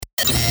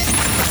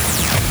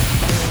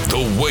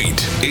The wait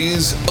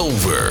is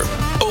over.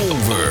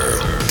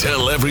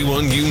 Tell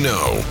everyone you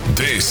know.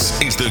 This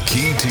is the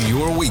key to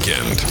your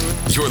weekend.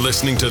 You're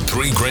listening to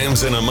 3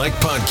 Grams and a Mic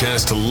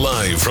podcast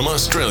live from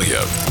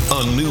Australia.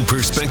 A new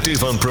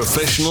perspective on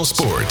professional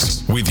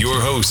sports with your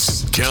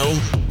hosts, Kel,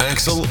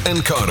 Axel,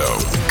 and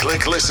Cotto.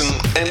 Click, listen,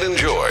 and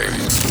enjoy.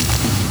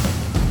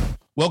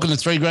 Welcome to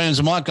 3 Grams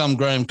and a Mic. I'm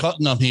Graham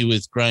Cotton. I'm here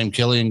with Graham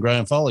Kelly and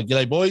Graham Foley.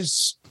 G'day,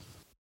 boys.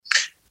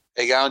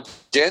 How you going,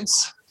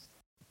 gents?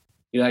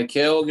 G'day,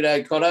 Kel.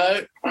 G'day,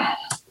 Cotto.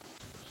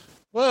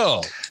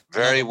 Well,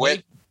 very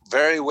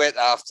wet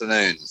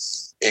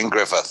afternoons in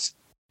Griffith.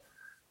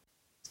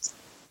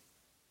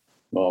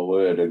 My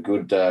word, a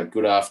good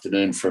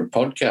afternoon for a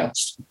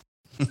podcast.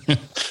 We're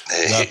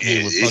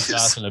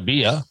podcasting a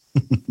beer.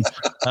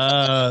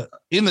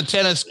 In the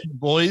tennis,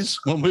 boys,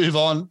 we'll move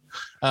on.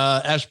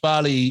 Ash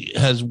Barty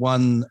has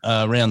won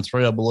round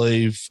 3, I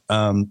believe,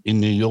 in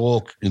New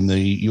York in the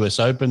US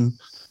Open.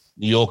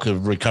 New York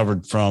have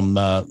recovered from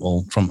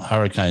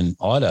Hurricane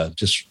Ida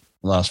just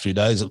the last few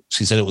days.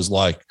 She said it was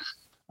like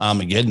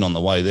Armageddon on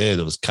the way there.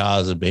 There was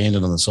cars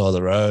abandoned on the side of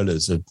the road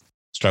as they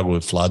struggled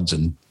with floods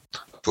and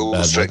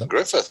Poole Street,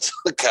 Griffith.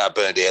 The car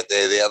burned out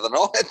there the other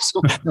night.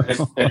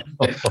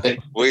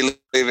 We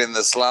live in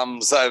the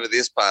slums over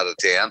this part of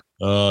town.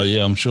 Oh,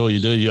 yeah, I'm sure you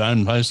do. You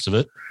own most of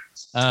it.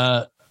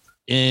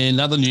 In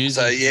other news...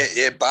 So,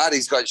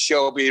 Barty's got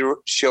Shelby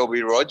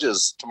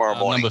Rogers tomorrow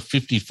morning. Number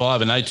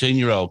 55, an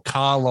 18-year-old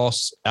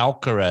Carlos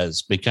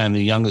Alcaraz became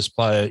the youngest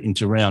player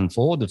into round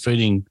 4,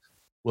 defeating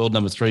world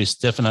number 3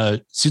 Stefano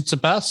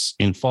Tsitsipas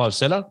in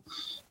 5-setter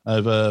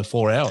over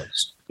 4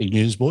 hours. Big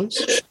news,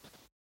 boys.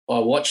 I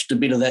watched a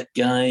bit of that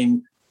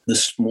game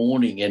this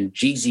morning, and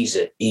geez,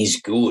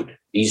 he's good.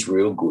 He's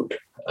real good.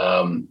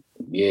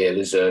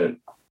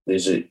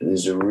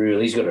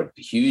 He's got a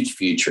huge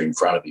future in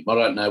front of him. I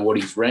don't know what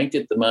he's ranked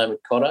at the moment,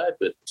 Cotto,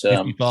 but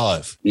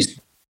 55.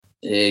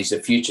 He's a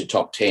future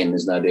top 10.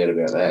 There's no doubt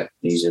about that.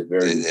 He's a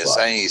very good player. player.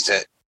 Saying he's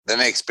the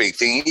next big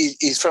thing.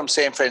 He's from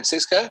San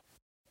Francisco.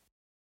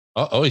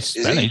 Oh, he's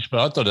Spanish, but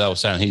I thought they were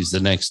saying he's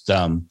the next.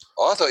 I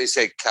thought you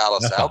said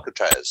Carlos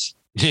Alcaraz.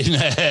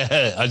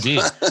 I did.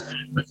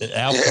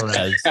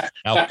 Alcaraz.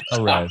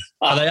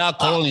 Oh, they are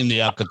calling him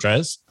the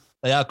Alcatraz.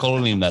 They are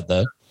calling him that,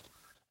 though.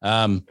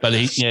 But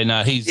he's.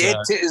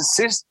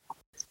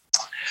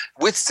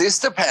 With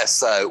Tsitsipas,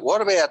 though,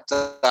 what about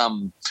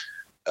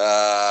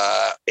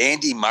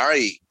Andy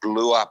Murray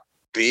blew up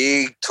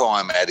big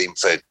time at him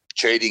for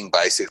cheating,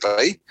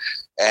 basically,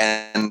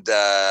 and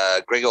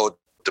Grigor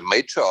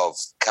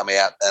Dimitrov come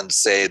out and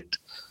said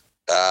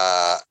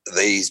that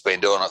he's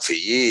been doing it for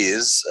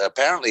years.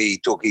 Apparently, he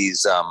took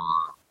his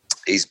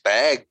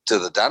bag to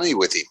the dunny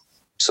with him,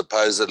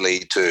 supposedly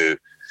to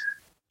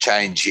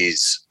change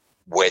his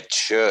wet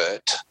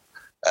shirt,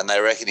 and they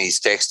reckon he's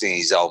texting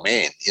his old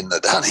man in the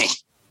dunny.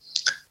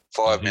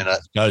 5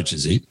 minutes. Coach,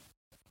 is he?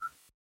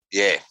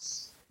 Yeah.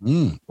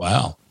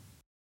 Wow.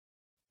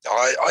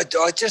 I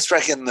just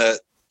reckon that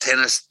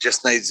tennis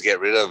just needs to get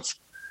rid of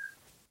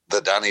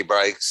the dunny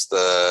breaks,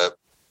 the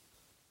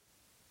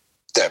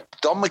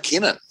Don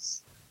McKinnon.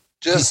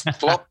 Just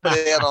flop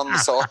it out on the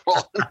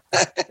sideline.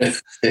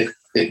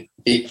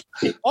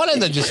 Why don't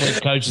they just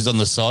let coaches on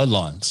the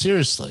sideline?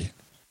 Seriously.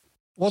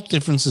 What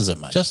difference does it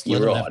make? Just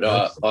You're right.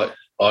 I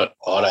don't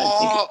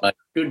think it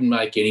shouldn't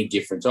make any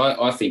difference.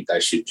 I think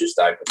they should just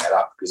open that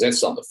up, because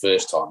that's not the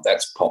first time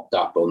that's popped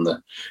up on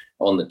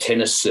the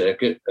tennis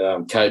circuit,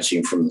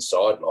 coaching from the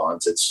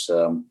sidelines. It's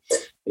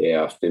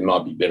they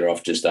might be better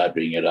off just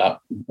opening it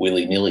up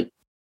willy-nilly.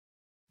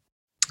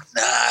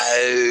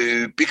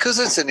 No, because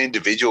it's an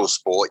individual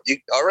sport.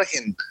 I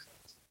reckon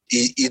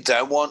you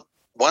don't want,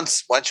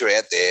 once you're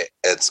out there,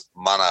 it's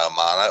mano a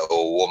mano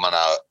or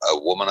womano a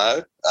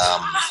womano.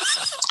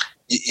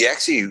 You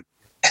actually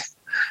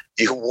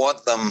you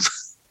want them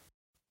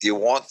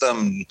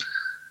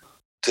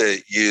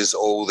to use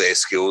all their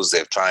skills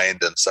they've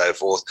trained and so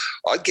forth.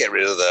 I'd get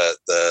rid of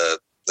the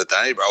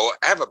dunny, bro.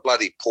 Have a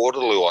bloody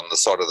portaloo on the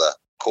side of the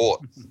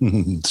court.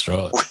 That's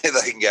right. Where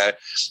they can go.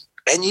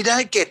 And you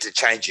don't get to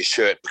change your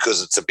shirt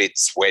because it's a bit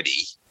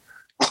sweaty.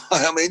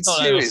 I mean, not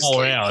seriously.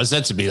 Over 4 hours.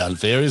 That's a bit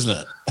unfair, isn't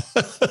it?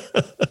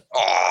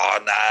 Oh,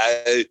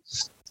 no.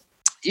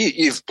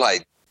 You've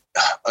played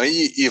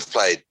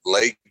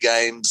league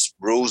games,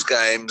 rules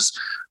games,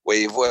 where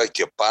you've worked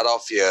your butt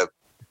off, your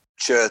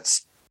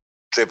shirt's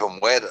dripping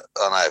wet.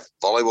 I know,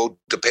 volleyball,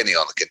 depending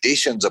on the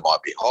conditions, it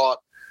might be hot.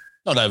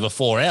 Not over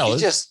 4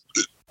 hours.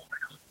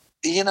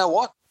 You know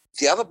what?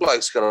 The other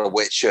bloke's got a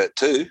wet shirt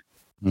too.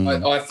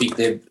 I think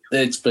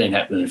it's been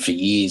happening for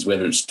years,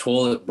 whether it's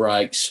toilet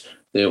breaks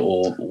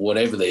or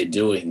whatever they're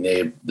doing.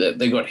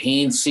 They've got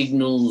hand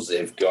signals,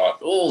 they've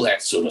got all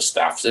that sort of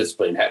stuff. That's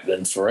been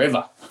happening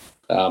forever.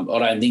 I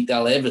don't think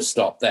they'll ever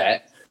stop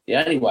that. The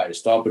only way to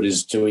stop it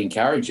is to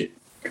encourage it.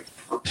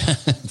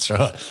 That's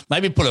right.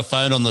 Maybe put a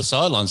phone on the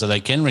sideline so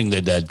they can ring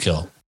their dad,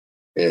 Kel.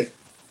 Yeah.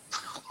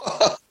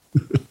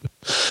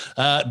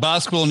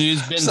 Basketball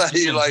news. Ben so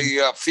you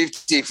got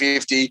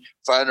 50-50,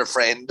 phone a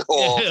friend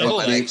or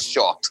the next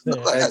shot.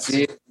 That's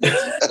it.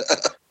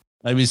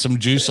 Maybe some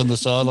juice on the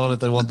sideline if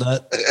they want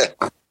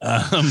that.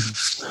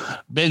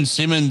 Ben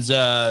Simmons,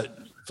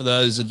 for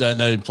those that don't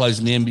know, plays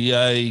in the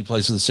NBA. He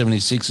plays for the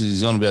 76ers.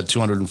 He's on about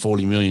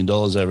 $240 million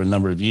over a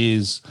number of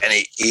years. And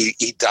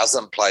he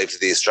doesn't play for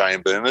the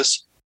Australian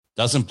Boomers.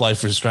 Doesn't play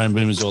for Australian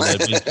Boomers, although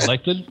they've been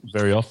selected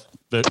very often,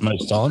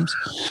 most times.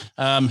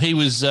 He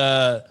was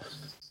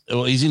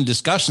he's in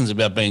discussions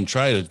about being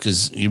traded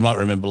because you might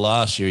remember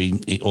last year,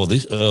 it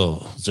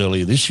was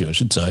earlier this year, I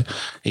should say,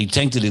 he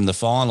tanked it in the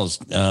finals.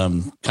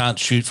 Can't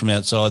shoot from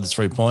outside the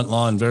 3-point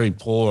line, very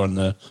poor on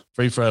the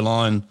free throw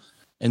line.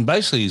 And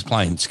basically he's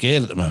playing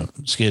scared at the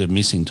moment, scared of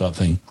missing type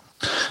thing.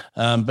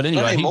 But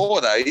anyway. Not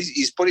anymore, though.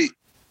 He's put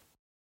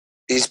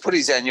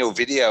his annual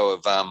video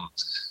of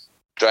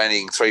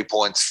draining 3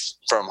 points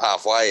from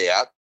halfway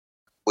out,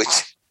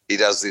 which he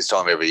does this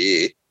time every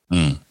year.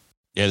 Mm.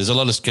 Yeah, there's a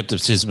lot of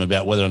skepticism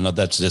about whether or not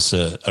that's just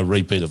a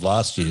repeat of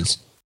last year's.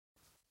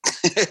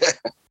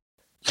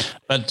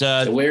 But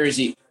so where is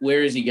he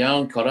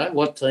going, Cotto?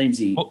 What team's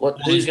he?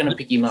 Who's going to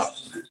pick him up?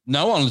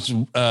 No one's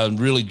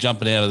really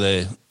jumping out of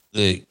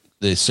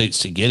their seats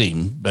to get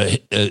him,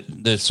 but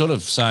they're sort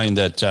of saying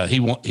that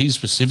he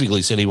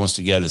specifically said he wants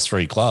to go to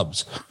 3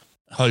 clubs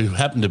who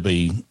happen to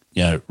be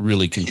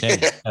really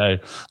content. So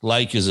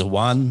Lakers are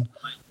one,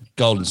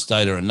 Golden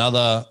State are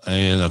another,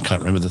 and I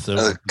can't remember the third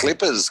one.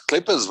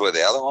 Clippers were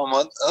the other one,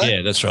 weren't they?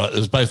 Yeah, that's right. It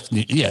was both.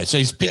 Yeah, so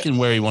he's picking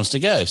where he wants to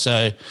go.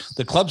 So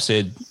the club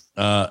said,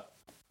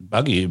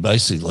 bugger you,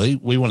 basically,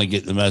 we want to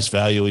get the most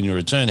value in your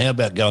return. How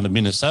about going to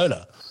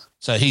Minnesota?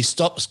 So he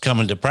stops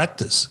coming to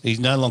practice. He's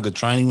no longer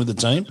training with the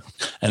team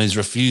and is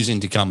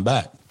refusing to come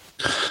back.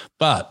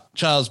 But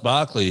Charles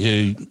Barkley,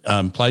 who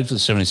played for the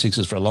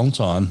 76ers for a long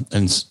time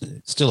and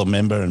still a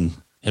member and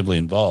heavily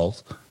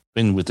involved,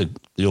 been with the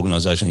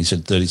organisation, he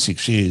said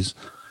 36 years,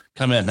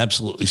 come out and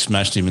absolutely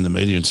smashed him in the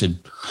media and said,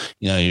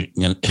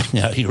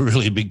 you're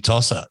really a big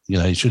tosser.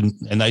 He shouldn't,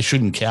 and they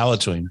shouldn't cower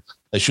to him.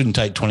 They shouldn't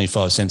take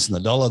 25 cents in the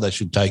dollar. They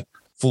should take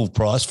full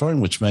price for him,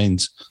 which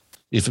means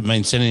if it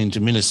means sending him to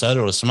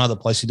Minnesota or some other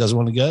place he doesn't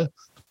want to go,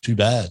 too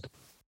bad.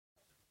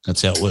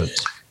 That's how it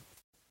works.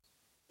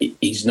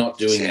 He's not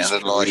doing his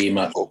career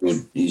much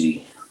good, is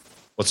he?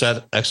 What's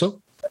that,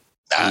 Axel?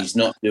 He's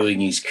not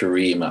doing his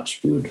career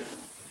much good.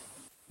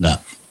 No.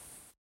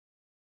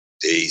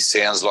 He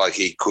sounds like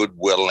he could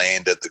well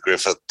land at the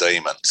Griffith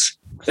Demons.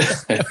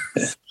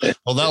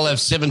 Well, they'll have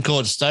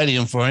 7-court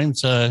stadium for him,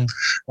 so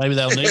maybe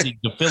they'll need him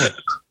to fill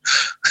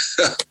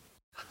it.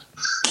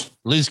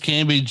 Liz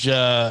Cambridge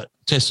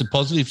tested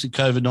positive to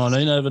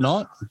COVID-19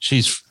 overnight.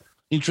 She's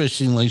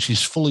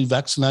fully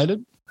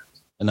vaccinated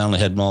and only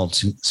had mild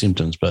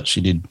symptoms, but she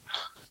did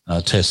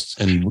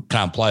test and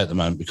can't play at the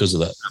moment because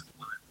of that.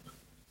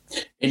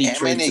 Any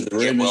truth to the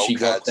rumour she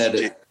got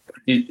that?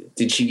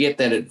 Did she get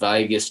that at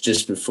Vegas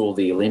just before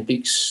the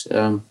Olympics,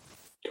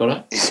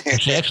 Connor?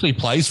 She actually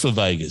plays for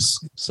Vegas,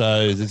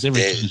 so there's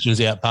every chance she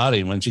was out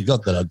partying when she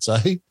got that, I'd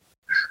say.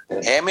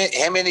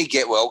 How many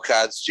get well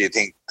cards do you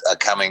think are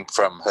coming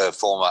from her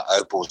former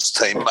Opals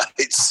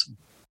teammates?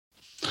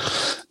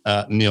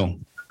 Nil.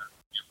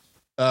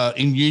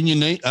 In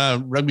union,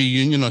 rugby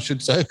union, I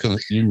should say,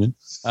 union.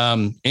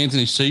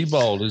 Anthony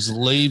Siebold is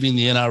leaving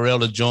the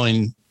NRL to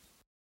join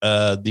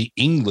the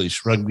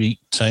English rugby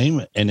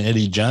team, and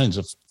Eddie Jones,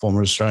 a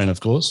former Australian, of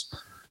course,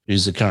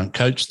 who's the current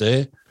coach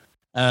there,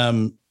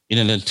 in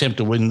an attempt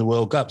to win the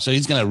World Cup. So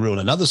he's going to ruin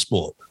another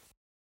sport,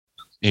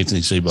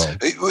 Anthony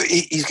Siebold.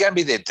 He's going to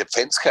be their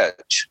defence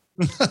coach.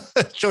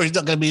 Sure, he's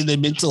not going to be in their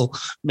mental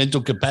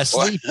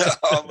capacity.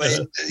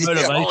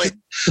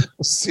 Motivation.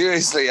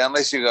 Seriously,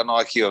 unless you've got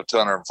an IQ of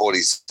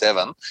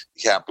 247, you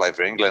can't play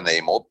for England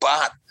anymore.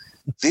 But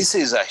this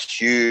is a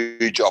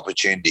huge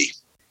opportunity.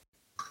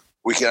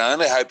 We can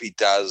only hope he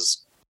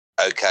does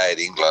okay at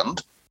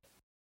England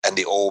and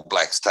the All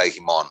Blacks take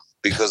him on,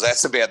 because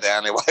that's about the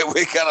only way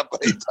we're going to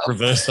beat them.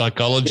 Reverse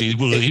psychology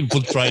will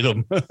infiltrate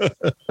them.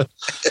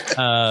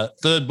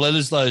 Third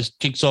Bledisloe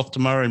kicks off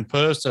tomorrow in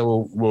Perth,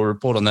 so we'll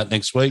report on that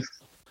next week.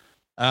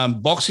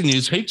 Boxing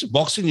news, heaps of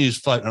boxing news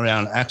floating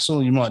around.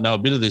 Axel, you might know a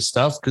bit of this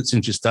stuff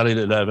since you studied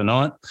it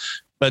overnight.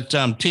 But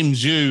Tim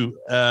Tszyu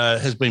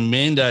has been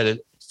mandated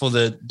for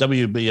the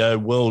WBO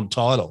world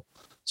title.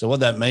 So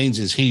what that means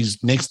is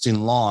he's next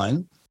in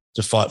line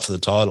to fight for the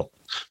title.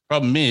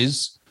 Problem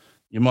is,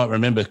 you might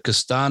remember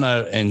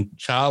Castano and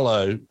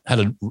Charlo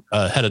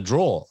had a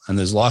draw, and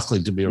there's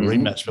likely to be a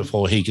rematch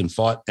before he can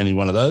fight any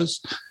one of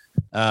those.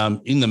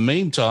 In the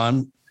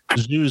meantime,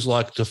 Tszyu is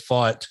like to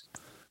fight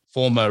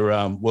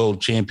former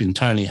world champion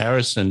Tony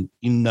Harrison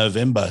in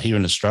November here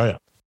in Australia.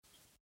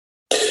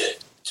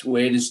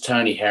 Where does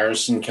Tony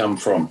Harrison come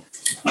from?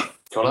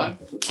 Connor,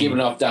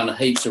 given I've done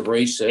heaps of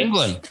research.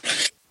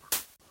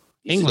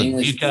 England,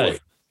 UK.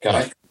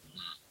 Okay.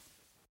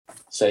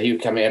 So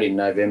he'll come out in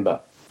November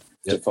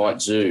to fight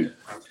Tszyu.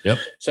 Yep.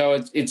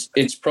 So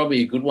it's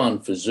probably a good one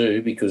for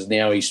Tszyu, because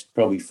now he's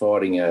probably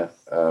fighting a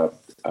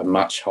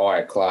much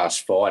higher class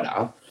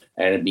fighter,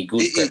 and it'd be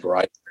good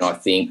preparation, I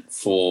think,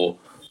 for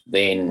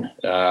then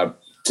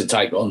to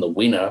take on the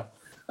winner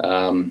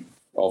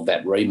of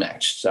that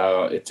rematch.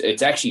 So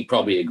it's actually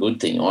probably a good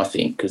thing, I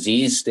think, because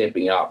he is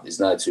stepping up. There's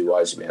no two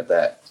ways about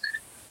that.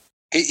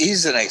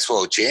 He's the next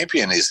world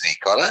champion, isn't he,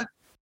 Cotto?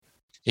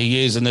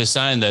 He is, and they're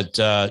saying that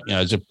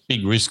it's a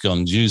big risk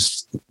on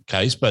Tszyu's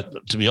case,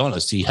 but to be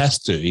honest, he has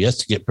to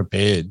get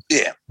prepared.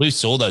 Yeah, we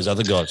saw those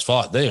other guys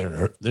fight.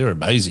 They're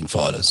amazing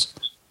fighters.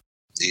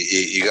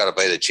 You got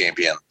to be the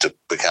champion to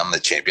become the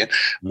champion.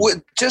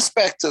 Well, just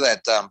back to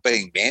that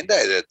being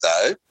mandated,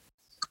 though,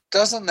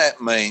 doesn't that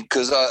mean,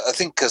 because I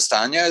think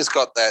Castagno's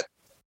got that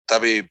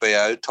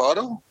WBO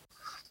title?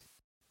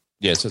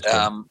 Yes, it's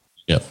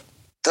yeah.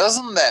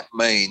 Doesn't that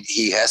mean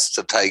he has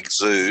to take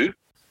Tszyu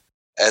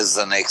as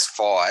the next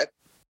fight?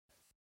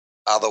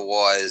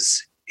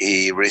 Otherwise,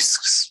 he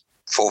risks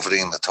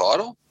forfeiting the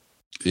title?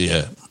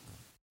 Yeah.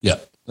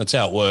 That's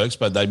how it works,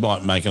 but they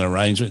might make an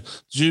arrangement.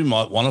 Tszyu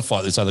might want to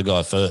fight this other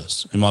guy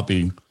first. It might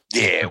be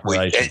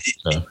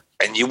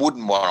and you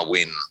wouldn't want to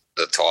win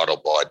the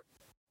title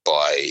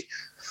by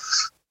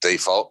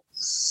default.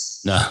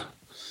 No, I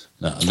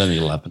don't think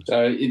it'll happen.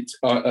 So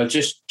I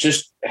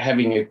just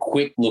having a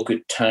quick look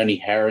at Tony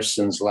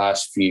Harrison's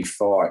last few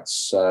fights.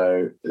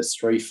 So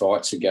 3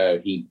 fights ago,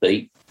 he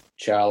beat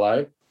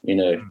Charlo in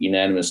a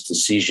unanimous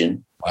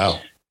decision. Wow.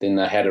 Then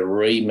they had a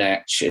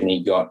rematch, and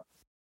he got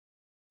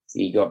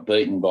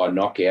beaten by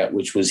knockout,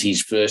 which was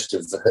his first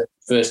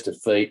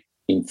defeat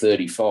in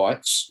 30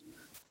 fights.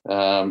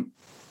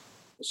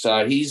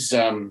 So he's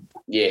a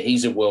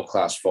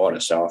world-class fighter.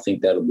 So I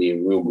think that'll be a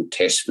real good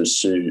test for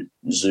Tszyu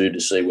to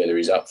see whether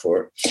he's up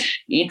for it.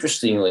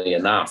 Interestingly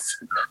enough,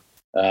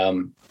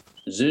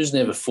 Tszyu's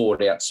never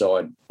fought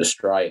outside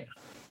Australia.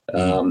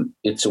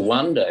 It's a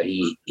wonder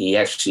he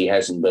actually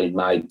hasn't been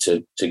made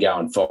to go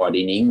and fight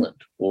in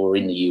England or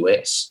in the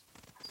US.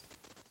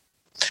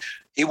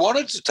 He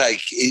wanted to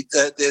take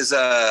there's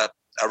a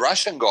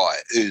Russian guy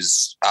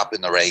who's up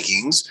in the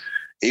rankings.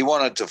 He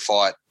wanted to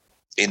fight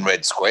in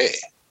Red Square,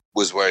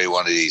 was where he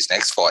wanted his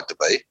next fight to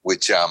be,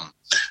 which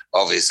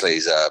obviously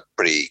is a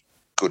pretty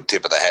good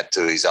tip of the hat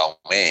to his old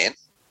man.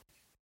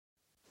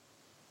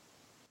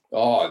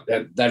 Oh,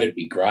 that'd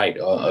be great.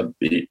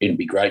 It'd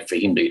be great for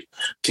him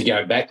to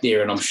go back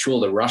there, and I'm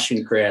sure the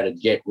Russian crowd would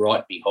get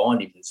right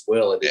behind him as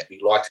well. It'd be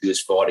like he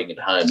was fighting at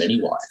home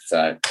anyway.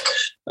 So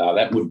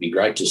that would be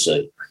great to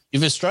see.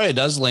 If Australia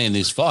does land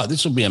this fight,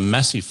 this will be a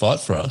massive fight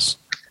for us.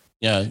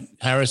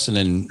 Harrison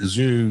and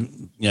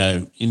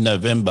Tszyu, in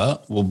November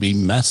will be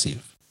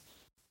massive.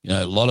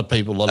 A lot of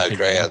people. No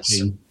crowds.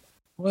 Watching.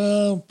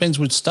 Well, depends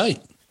which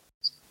state.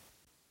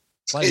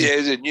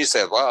 Yeah, New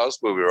South Wales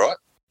will be right.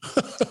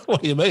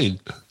 What do you mean?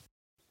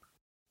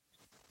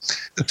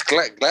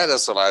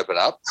 Gladys will open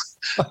up.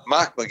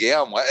 Mark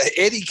McGowan,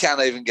 Eddie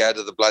can't even go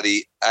to the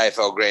bloody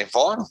AFL Grand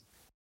Final.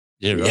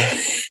 Yeah,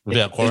 right.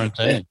 Without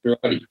quarantine.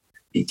 Right.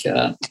 He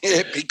can't.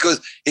 Yeah,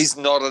 because he's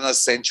not an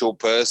essential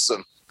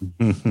person.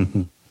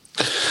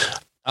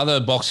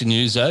 Other boxing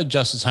news, though,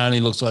 Justice Honey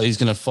looks like he's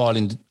going to fight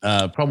in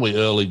probably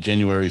early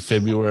January,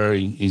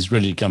 February. He's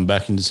ready to come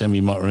back in December.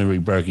 You might remember he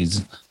broke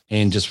his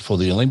hand just before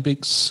the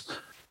Olympics.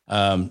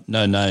 No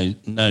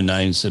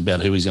names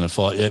about who he's going to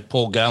fight yet.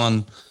 Paul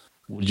Gallen,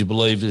 would you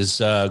believe, has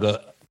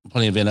got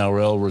plenty of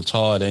NRL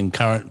retired and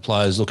current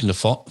players looking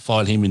to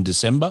fight him in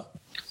December.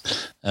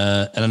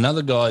 And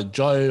another guy,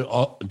 Jai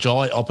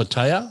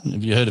Opatea.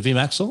 Have you heard of him,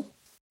 Axel?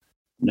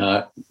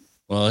 No.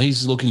 Well,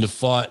 he's looking to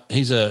fight.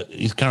 He's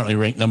currently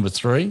ranked number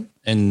 3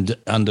 and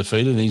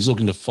undefeated, and he's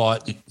looking to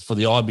fight for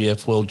the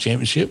IBF World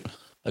Championship.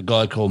 A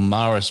guy called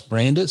Maris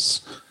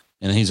Brandis,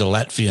 and he's a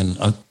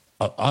Latvian.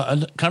 I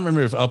can't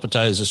remember if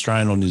Opatea is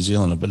Australian or New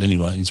Zealander, but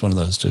anyway, he's one of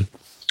those two.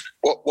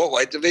 What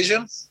weight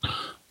division?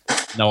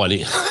 No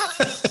idea.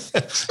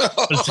 It's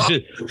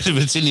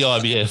in the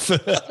IBF.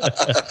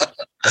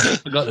 I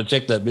forgot to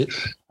check that bit.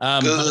 I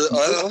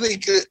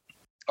think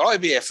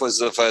IBF was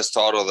the first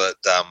title that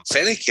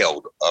Fennick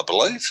held, I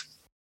believe.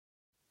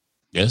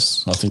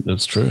 Yes, I think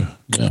that's true.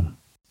 Yeah.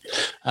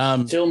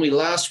 Tell me,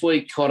 last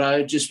week,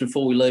 Cotto, just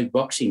before we leave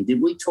boxing,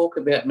 did we talk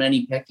about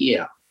Manny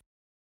Pacquiao?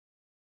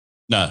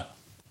 No.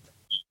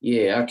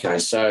 Yeah, okay.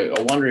 So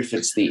I wonder if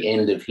it's the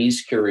end of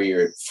his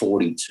career at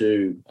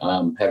 42,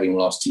 having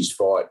lost his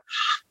fight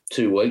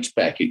 2 weeks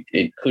back.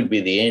 It could be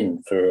the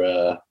end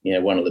for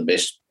one of the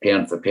best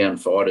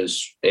pound-for-pound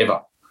fighters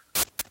ever.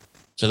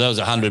 So that was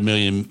a $100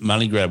 million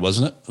money grab,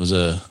 wasn't it?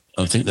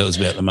 I think that was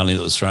about the money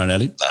that was thrown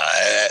at him.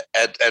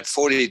 At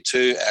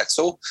 42,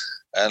 Axel,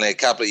 only a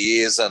couple of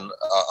years, and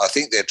I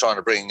think they're trying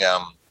to bring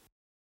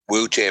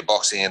wheelchair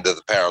boxing into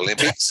the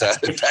Paralympics. So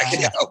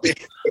Pacquiao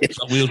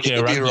will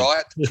be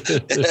right.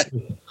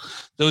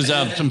 There was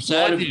some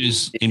sad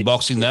news in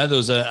boxing, though. There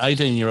was an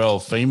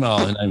 18-year-old female,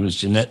 her name was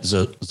Jeanette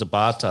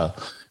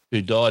Zabata,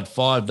 who died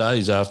 5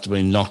 days after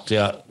being knocked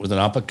out with an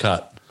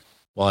uppercut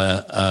by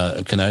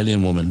a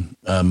Canadian woman,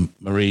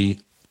 Marie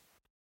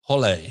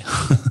Holle.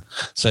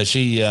 So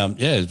she,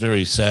 it's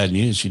very sad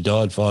news. She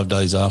died 5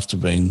 days after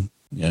being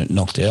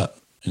knocked out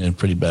in a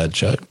pretty bad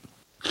choke.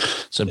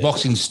 So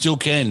boxing still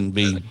can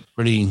be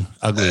pretty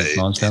ugly at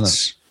times, can't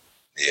it?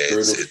 Yeah,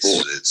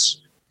 it's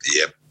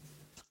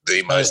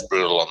the most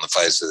brutal on the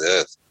face of the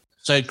earth.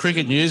 So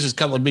cricket news, there's a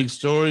couple of big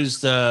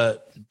stories.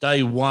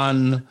 Day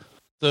one,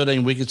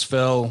 13 wickets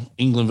fell,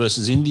 England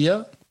versus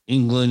India.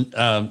 England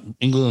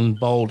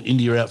bowled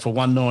India out for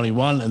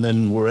 191, and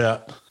then we're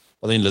out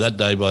by the end of that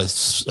day by, I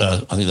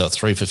think they were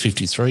 3 for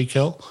 53,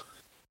 Kel.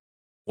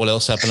 What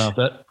else happened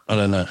after that? I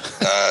don't know.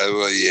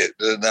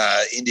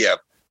 India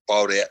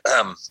bowled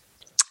out.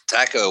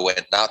 Tszyu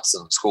went nuts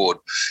and scored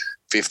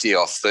 50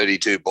 off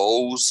 32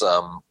 balls,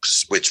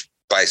 which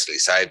basically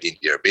saved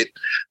India a bit.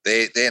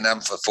 They're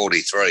number for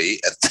 43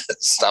 at the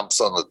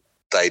stumps on the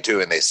day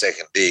two in their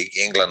second dig.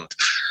 England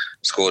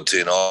scored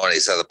 290,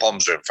 so the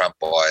Poms are in front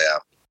by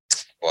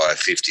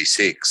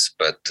 56.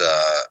 But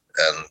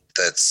and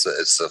it's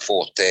the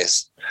fourth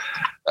test.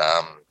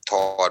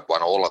 Tied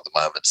 1-1 at the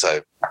moment,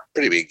 so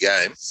pretty big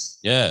game.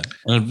 Yeah,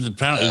 and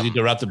apparently it was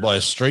interrupted by a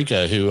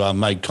streaker who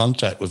made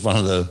contact with one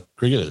of the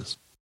cricketers,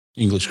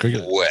 English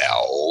cricketers.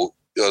 Well,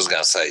 I was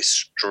going to say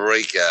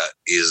streaker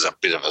is a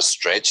bit of a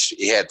stretch.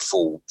 He had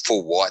full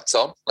whites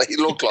on. He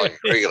looked like a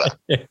cricketer.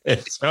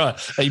 That's right.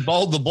 He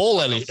bowled the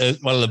ball at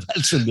one of the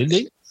batsmen, didn't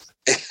he?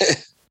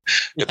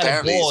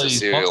 Apparently he's a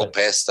serial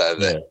pest over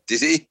there.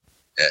 Did he?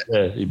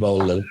 Yeah, he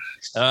bowled at it.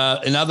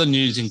 In other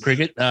news in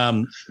cricket,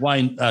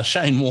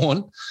 Shane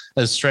Warne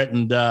has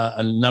threatened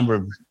a number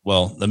of,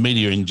 the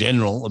media in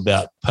general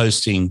about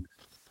posting,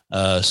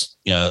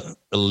 illegal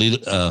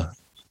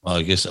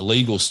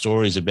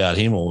stories about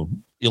him or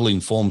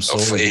ill-informed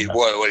stories.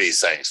 What are you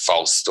saying?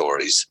 False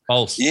stories.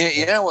 False. Yeah,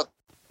 you know what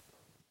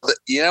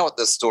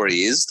the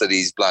story is that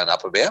he's blown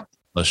up about?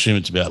 I assume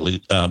it's about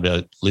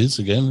Liz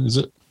again, is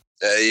it?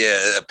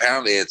 Yeah,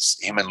 apparently it's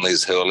him and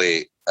Liz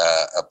Hurley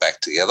are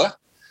back together.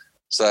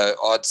 So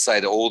I'd say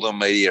to all the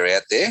media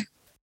out there,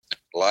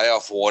 lay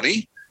off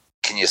Warnie.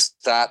 Can you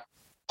start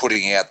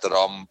putting out that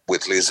I'm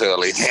with Liz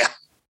Hurley now?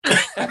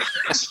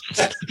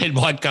 It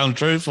might come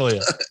true for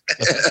you.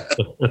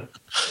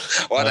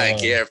 I don't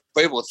care. If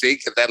people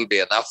think that'll be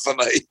enough for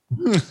me.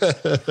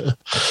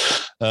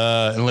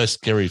 Unless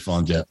Kerry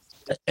finds out.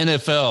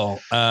 NFL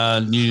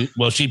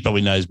she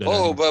probably knows better.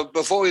 Oh, but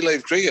before we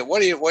leave cricket,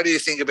 what do you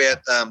think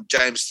about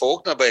James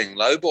Faulkner being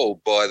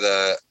lowballed by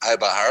the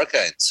Hobart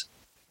Hurricanes?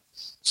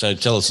 So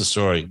tell us the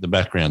story, the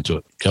background to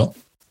it, Kel.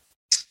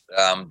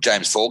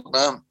 James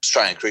Faulkner,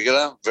 Australian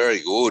cricketer,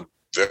 very good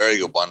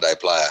one-day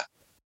player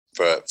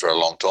for a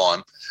long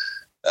time.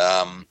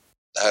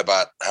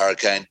 Hobart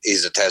Hurricane,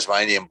 he's a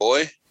Tasmanian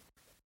boy.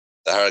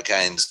 The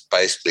Hurricanes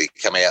basically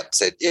come out and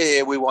said,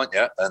 yeah, we want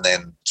you, and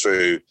then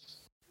threw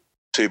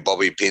 2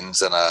 bobby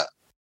pins and a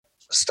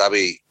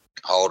stubby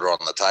holder on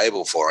the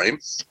table for him.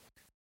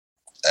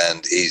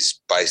 And he's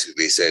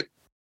basically said,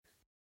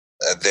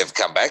 they've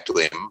come back to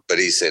him, but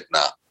he said,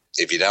 nah,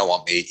 if you don't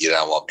want me, you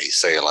don't want me.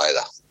 See you later.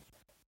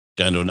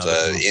 Going to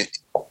another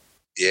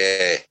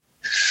yeah.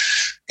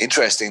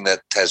 Interesting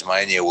that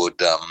Tasmania would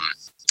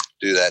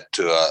do that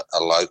to a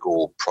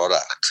local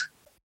product.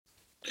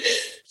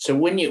 So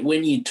when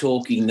you're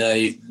talking,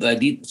 they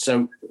did.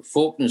 So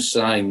Faulkner's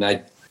saying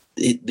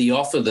the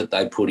offer that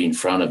they put in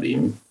front of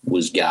him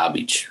was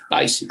garbage,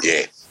 basically.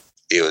 Yeah,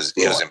 he was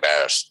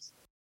embarrassed.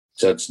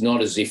 So it's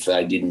not as if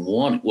they didn't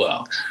want it.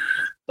 Well,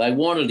 they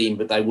wanted him,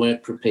 but they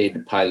weren't prepared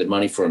to pay the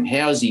money for him.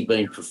 How has he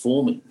been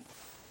performing?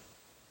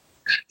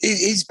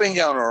 He's been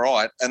going all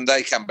right, and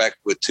they come back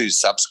with 2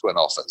 subsequent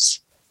offers.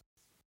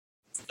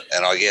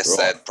 And I guess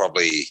that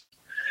probably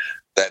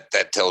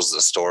that tells the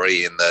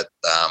story in that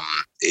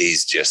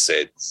he's just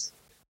said,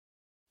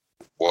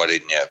 why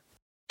didn't you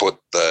put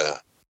the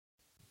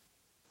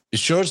You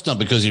sure it's not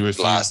because he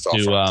refused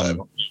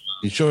to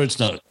you sure it's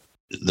not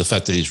the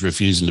fact that he's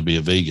refusing to be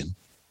a vegan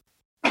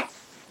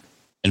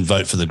and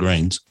vote for the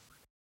Greens?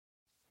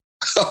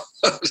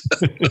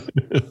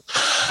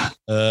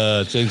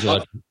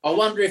 I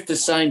wonder if the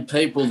same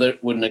people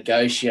that were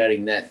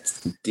negotiating that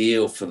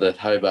deal for the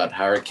Hobart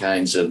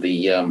Hurricanes are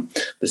the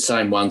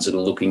same ones that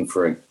are looking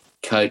for a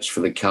coach for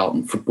the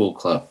Carlton Football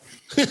Club.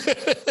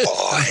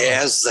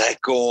 How's that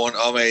gone?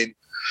 I mean,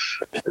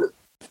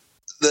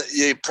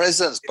 the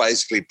president's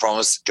basically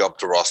promised a job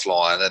to Ross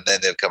Lyon, and then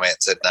they've come out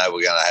and said, no,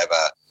 we're going to have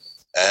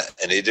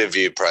an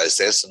interview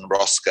process. And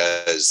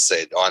Roscoe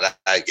said, I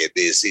don't get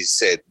this. He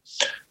said,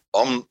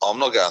 I'm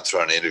not going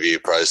through an interview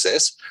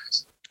process.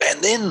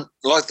 And then,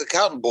 like, the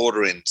Carlton board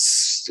are in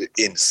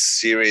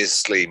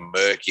seriously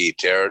murky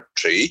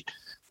territory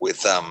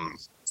with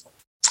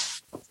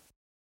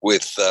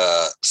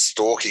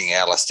stalking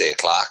Alistair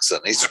Clarkson.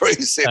 He's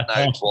already said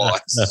no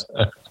twice.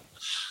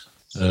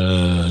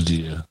 Oh,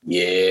 dear.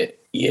 Yeah.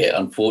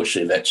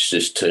 Unfortunately, that's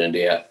just turned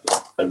out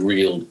a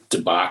real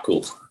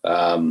debacle.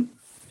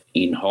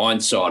 In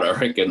hindsight, I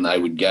reckon they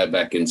would go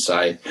back and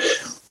say,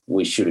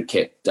 we should have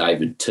kept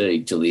David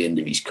Teague till the end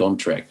of his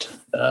contract.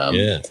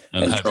 And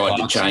tried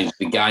to change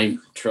the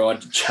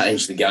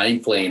game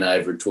plan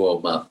over a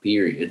 12-month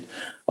period.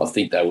 I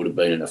think they would have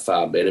been in a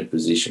far better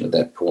position at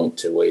that point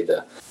to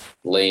either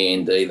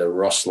land either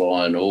Ross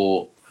Lyon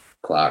or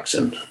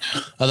Clarkson.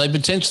 Are they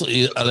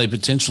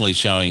potentially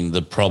showing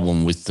the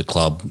problem with the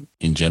club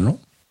in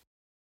general?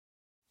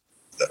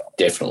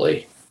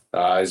 Definitely.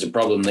 There's a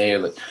problem there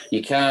that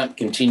you can't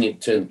continue to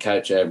turn the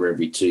coach over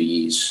every 2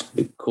 years.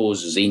 It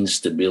causes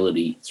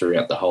instability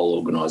throughout the whole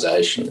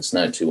organisation. There's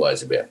no two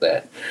ways about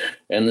that.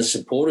 And the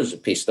supporters are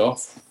pissed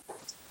off.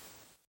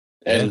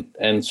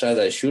 And so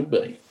they should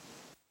be.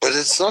 But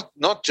it's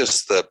not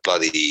just the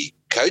bloody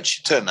coach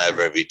you turn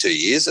over every 2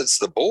 years, it's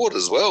the board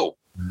as well.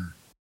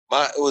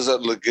 Was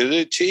it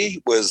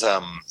Laguducci was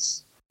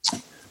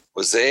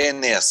there,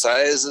 and now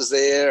Sayers is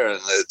there, and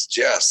it's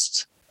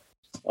just...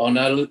 Oh,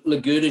 no,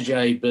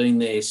 Laguducci been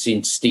there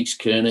since Sticks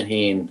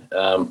Kernahan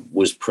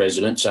was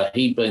president, so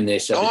he'd been there.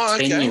 So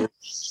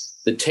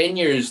the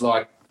tenure is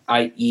like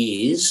 8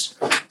 years,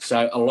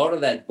 so a lot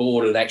of that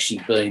board had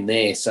actually been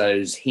there. So it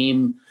was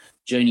him,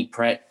 Jeannie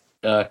Pratt,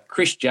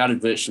 Chris Judd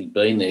had virtually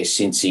been there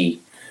since he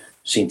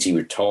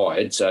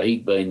retired, so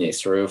he'd been there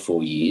 3 or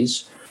 4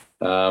 years.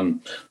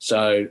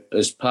 So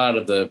as part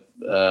of the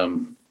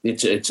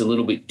it's a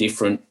little bit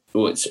different.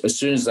 As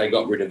soon as they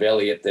got rid of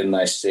Elliott, then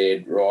they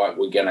said, right,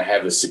 we're going to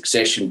have a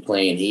succession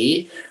plan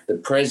here. The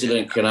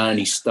president can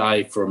only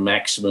stay for a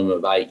maximum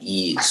of 8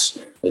 years.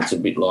 It's a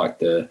bit like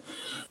the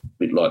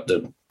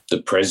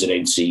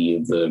presidency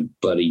of the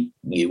bloody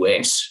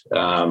US.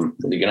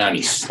 They can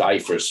only stay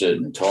for a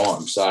certain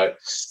time. So,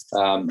 so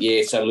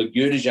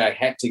Laguducci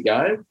had to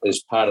go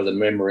as part of the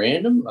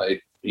memorandum.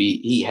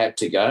 He had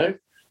to go.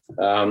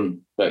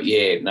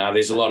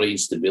 There's a lot of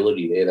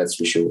instability there, that's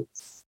for sure.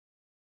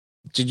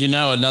 Did you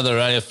know another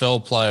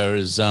AFL player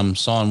is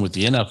signed with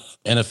the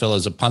NFL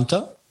as a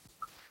punter?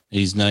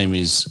 His name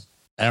is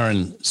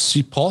Aaron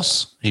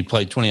Sipos. He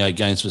played 28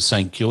 games for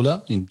St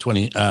Kilda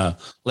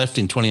left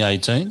in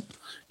 2018.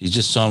 He's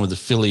just signed with the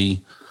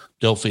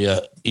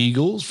Philadelphia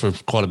Eagles for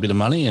quite a bit of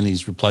money, and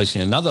he's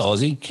replacing another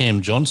Aussie,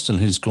 Cam Johnston,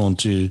 who's gone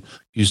to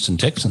Houston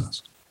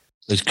Texans.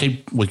 We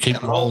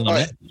keep rolling on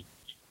that.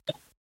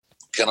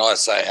 Can I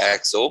say,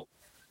 Axel,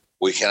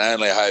 we can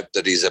only hope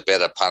that he's a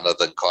better punter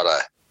than Cotto.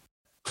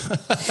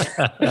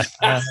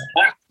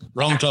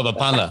 Wrong type of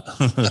punter.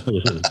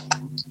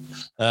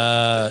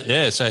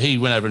 So he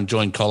went over and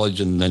joined college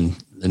and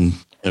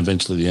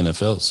eventually the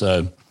NFL.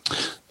 So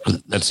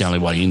that's the only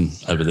way in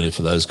over there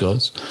for those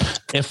guys.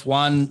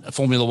 F1,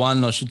 Formula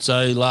One, I should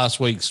say, last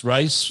week's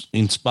race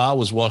in Spa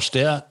was washed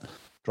out.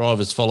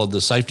 Drivers followed the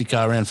safety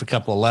car around for a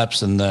couple of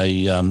laps and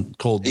they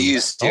called... Are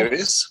you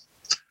serious?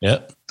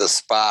 Yep. The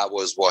Spa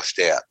was washed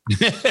out.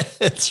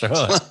 That's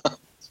right.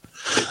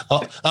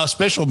 A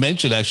special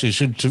mention, actually,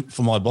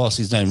 for my boss.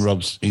 His name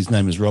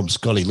is Rob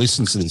Scott. He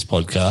listens to this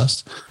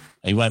podcast.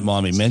 He won't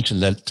mind me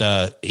mentioning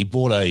that he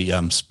bought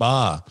a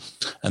Spa,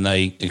 and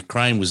a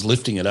crane was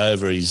lifting it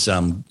over his.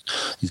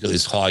 He's got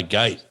this high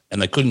gate,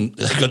 and they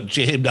got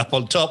jammed up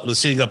on top and was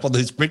sitting up on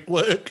this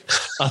brickwork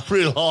up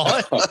real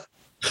high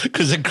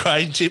because the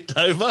crane tipped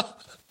over.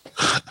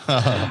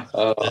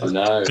 Oh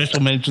no!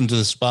 Special mention to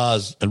the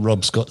Spas at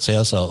Rob Scott's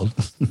household.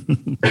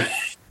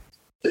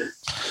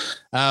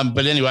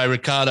 But anyway,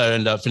 Ricardo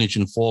ended up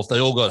finishing fourth. They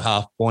all got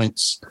half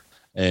points,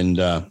 and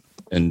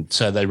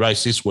so they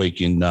race this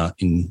week in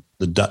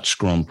the Dutch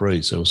Grand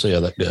Prix. So we'll see how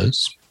that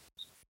goes.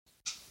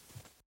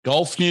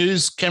 Golf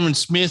news: Cameron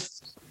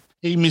Smith,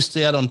 he missed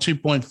out on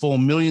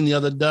 $2.4 million the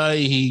other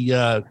day. He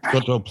got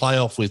to a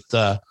playoff with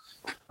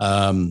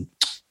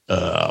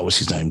what's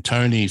his name,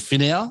 Tony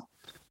Finau,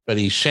 but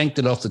he shanked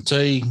it off the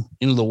tee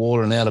into the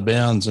water and out of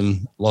bounds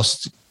and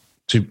lost.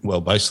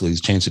 Basically his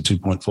chance at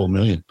 $2.4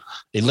 million.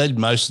 He led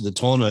most of the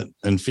tournament,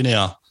 and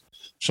Finau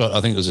shot,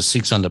 I think it was a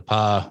 6 under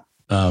par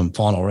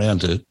final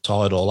round to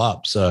tie it all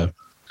up. So it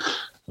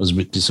was a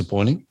bit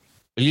disappointing.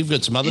 But you've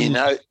got some other news,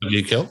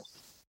 Kel.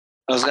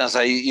 I was going to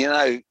say, you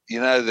know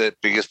the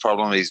biggest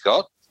problem he's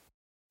got?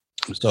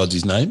 Besides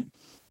his name?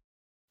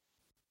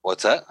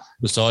 What's that?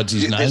 Besides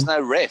his name? There's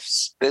no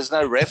refs. There's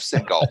no refs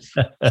in golf.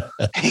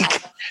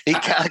 he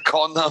can't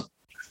con them.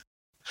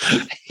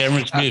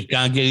 Cameron Smith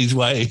can't get his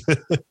way.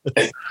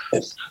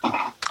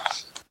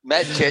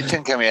 Matt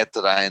Chechen came out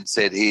today and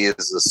said he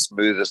is the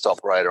smoothest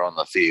operator on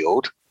the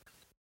field,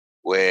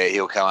 where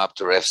he'll come up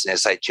to refs and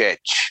say, Chech,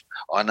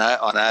 I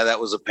know that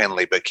was a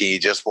penalty, but can you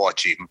just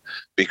watch him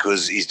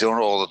because he's doing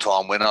it all the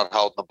time. We're not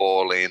holding the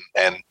ball in.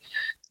 And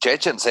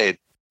Chechen said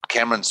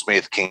Cameron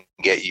Smith can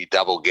get you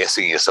double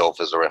guessing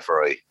yourself as a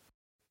referee.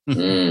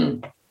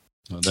 I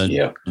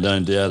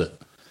don't doubt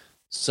it.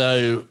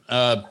 So,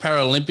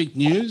 Paralympic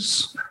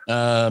news.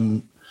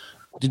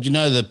 Did you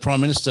know that Prime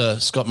Minister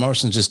Scott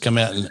Morrison just come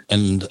out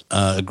and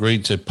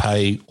agreed to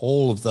pay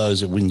all of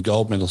those that win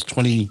gold medals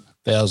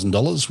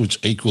 $20,000, which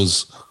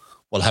equals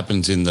what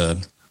happens in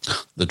the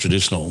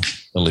traditional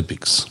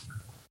Olympics,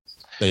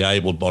 the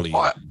able-bodied.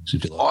 I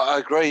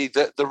agree.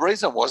 The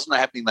reason it wasn't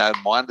happening, though,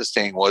 my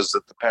understanding was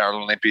that the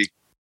Paralympic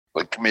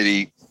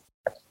Committee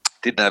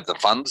didn't have the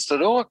funds to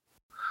do it.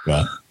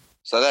 Right.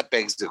 So that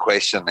begs the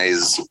question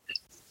is,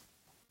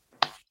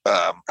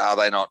 are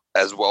they not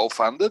as well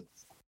funded?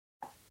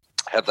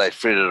 Have they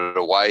frittered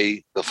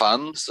away the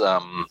funds? I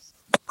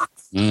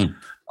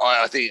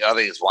think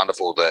it's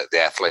wonderful that the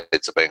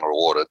athletes are being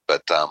rewarded,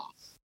 but I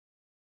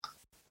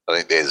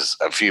think there's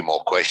a few more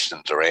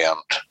questions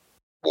around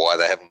why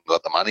they haven't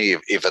got the money.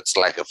 If it's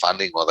lack of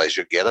funding, well, they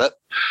should get it.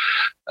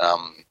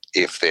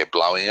 If they're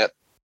blowing it,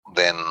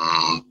 then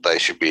they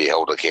should be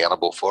held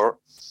accountable for it.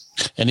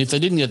 And if they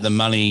didn't get the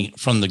money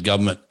from the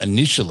government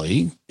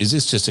initially, is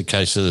this just a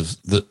case of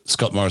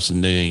Scott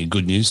Morrison needing a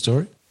good news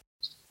story?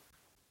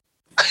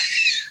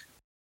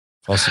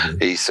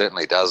 Possibly. He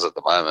certainly does at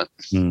the moment,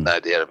 no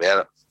doubt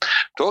about it.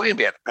 Talking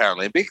about the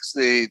Paralympics,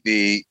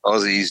 the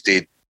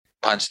Aussies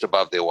punched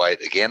above their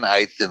weight again,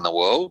 8th in the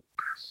world,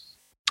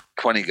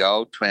 20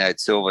 gold, 28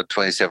 silver,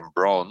 27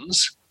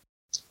 bronze.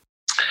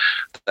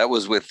 That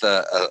was with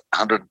a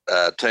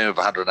team of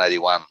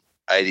 181,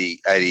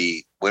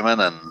 80 women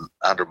and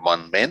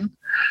 101 men.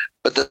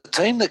 But the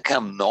team that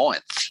come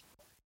 9th,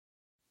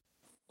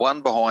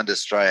 one behind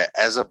Australia,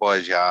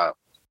 Azerbaijan,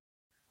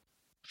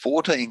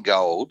 14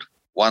 gold,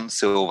 1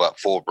 silver,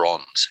 4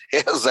 bronze.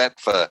 How's that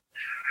for?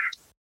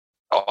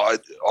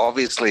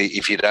 Obviously,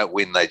 if you don't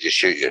win, they just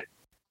shoot you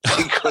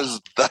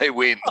because they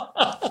win.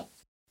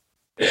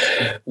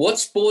 What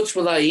sports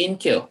were they in,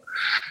 Kel?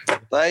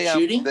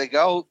 Shooting? The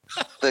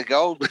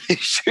gold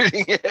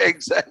shooting, yeah,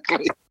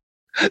 exactly.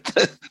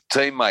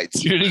 Teammates.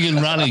 Shooting and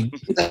running.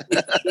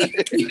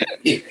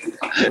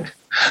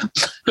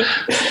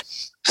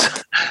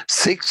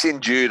 6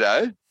 in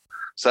judo,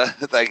 so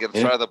they can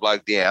throw the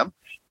bloke down.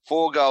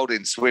 4 gold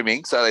in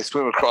swimming, so they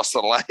swim across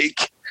the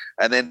lake,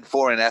 and then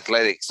 4 in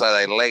athletics, so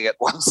they leg it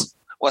once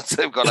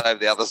they've got over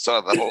the other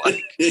side of the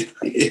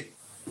lake.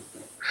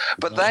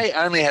 But they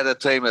only had a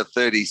team of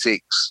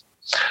 36,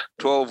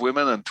 12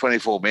 women and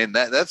 24 men.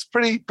 That's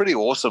pretty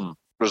awesome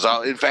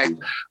result. In fact,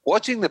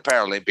 watching the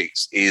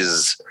Paralympics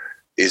is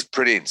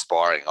pretty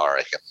inspiring, I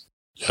reckon.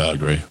 Yeah, I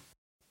agree.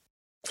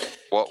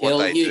 What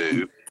they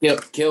do.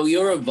 Yep, Kel,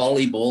 you're a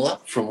volleyballer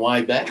from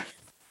way back.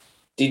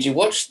 Did you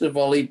watch the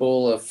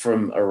volleyballer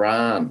from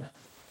Iran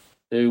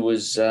who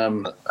was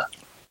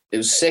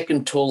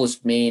second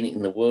tallest man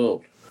in the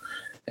world?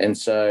 And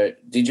so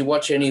did you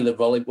watch any of the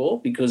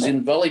volleyball? Because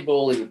in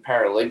volleyball in the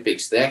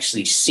Paralympics, they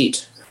actually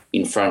sit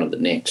in front of the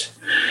net.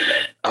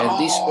 And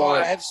this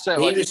guy,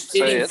 he would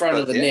sit in front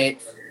of the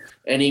net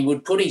and he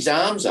would put his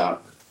arms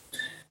up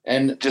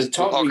and the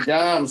top of his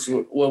arms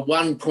were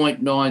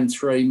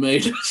 1.93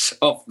 metres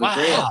off the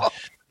ground.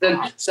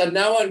 So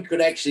no one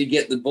could actually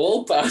get the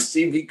ball past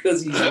him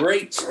because his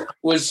reach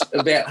was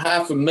about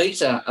half a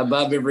metre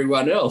above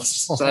everyone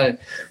else. So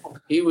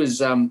he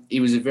was a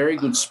very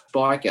good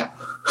spiker.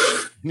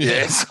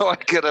 Yes, I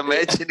can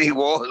imagine he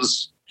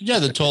was. You know,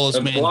 the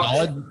tallest man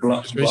died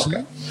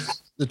recently.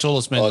 The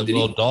tallest man in the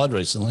world died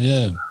recently.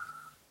 Yeah.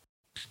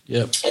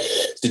 Yep.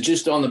 So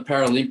just on the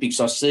Paralympics,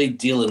 I see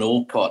Dylan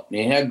Alcott.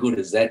 Now, how good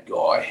is that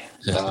guy?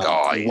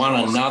 He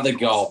won another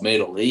gold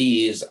medal.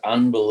 He is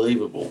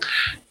unbelievable.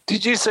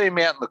 Did you see him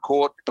out in the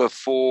court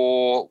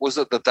before, was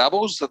it the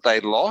doubles that they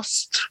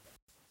lost?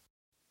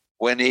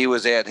 When he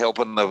was out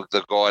helping the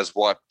guys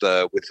with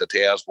the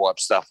towels, wipe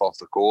stuff off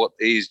the court.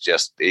 He's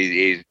just,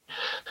 he's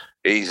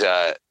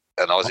an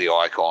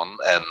Aussie icon.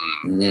 And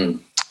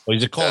well,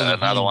 he's a quality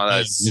another one,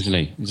 being, isn't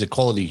he? He's a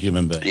quality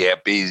human being. Yeah,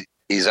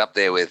 he's up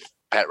there with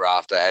Pat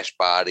Rafter, Ash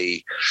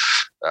Barty,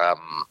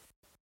 and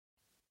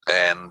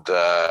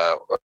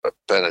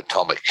Bernard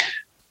Tomic.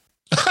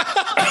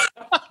 I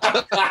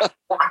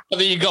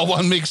think you got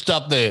one mixed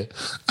up there.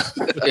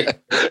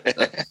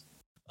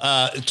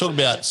 Talk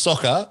about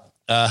soccer.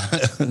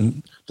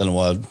 Don't know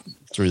why I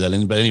threw that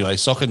in, but anyway,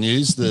 soccer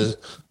news. The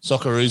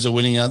Socceroos are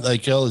winning, aren't they,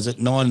 Kel? Is it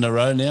 9 in a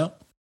row now?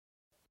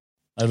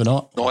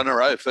 Overnight? 9 in a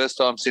row, first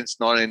time since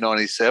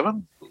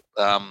 1997.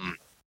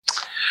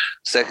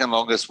 Second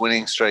longest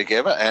winning streak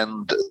ever.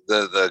 And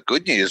the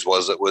good news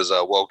was it was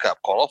a World Cup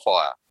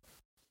qualifier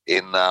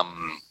in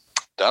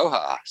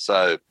Doha.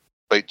 So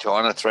beat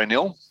China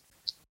 3-0.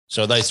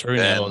 So are they through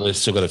now, or they've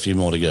still got a few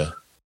more to go?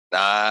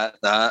 No.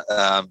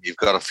 You've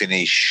got to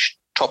finish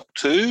top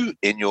 2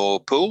 in your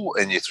pool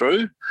and you're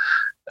through.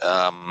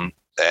 And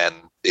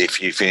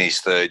if you finish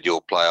third,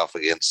 you'll play off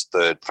against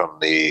third from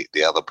the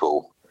other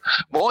pool.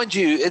 Mind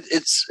you,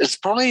 it's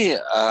probably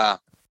I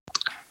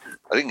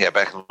didn't go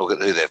back and look at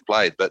who they've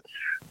played, but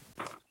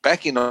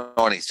back in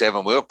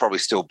 97, we were probably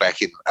still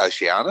back in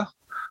Oceania.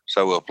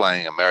 So we were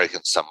playing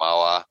American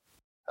Samoa.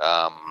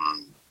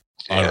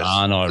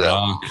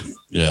 Iraq.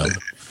 Yeah.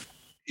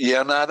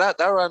 Yeah, no, they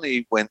were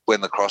only when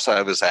the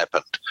crossovers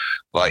happened.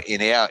 Like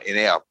in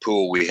our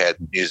pool, we had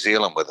New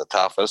Zealand were the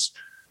toughest,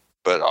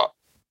 but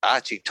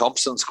Archie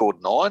Thompson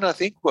scored 9, I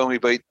think, when we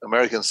beat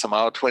American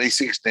Samoa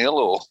 26-0.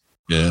 Or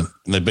yeah,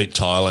 and they beat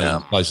Thailand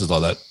and places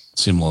like that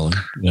similarly.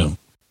 Yeah.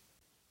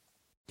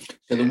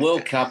 So the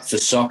World Cup for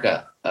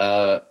soccer,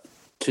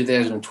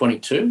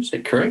 2022, is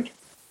that correct?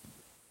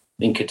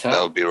 In Qatar?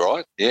 That would be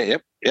right. Yeah,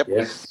 yep.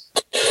 Yeah.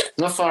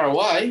 Not far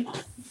away.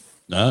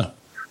 No.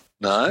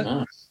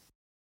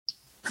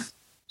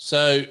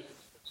 So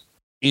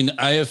in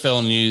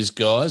AFL news,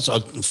 guys,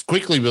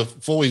 quickly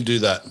before we do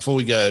that, before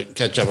we go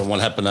catch up on what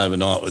happened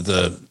overnight with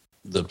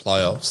the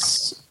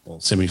playoffs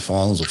or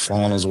semi-finals or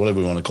finals or whatever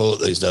we want to call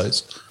it these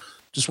days,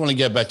 just want to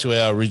go back to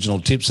our original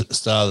tips at the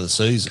start of the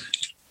season.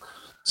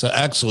 So,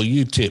 Axel,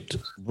 you tipped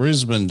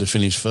Brisbane to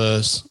finish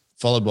first,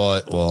 followed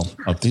by,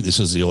 I think this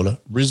is the order,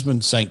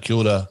 Brisbane, St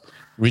Kilda,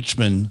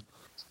 Richmond,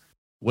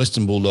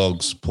 Western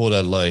Bulldogs, Port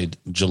Adelaide,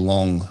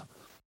 Geelong,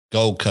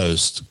 Gold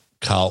Coast,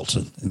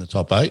 Carlton in the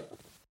top 8.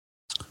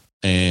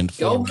 And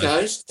Gold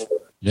Coast?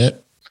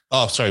 Yep.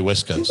 Oh, sorry,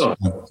 West Coast.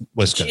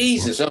 West Coast.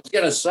 Jesus, I was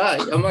going to say.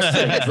 I must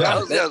have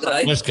drunk that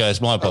day. West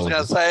Coast, my apologies. I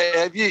was going to say,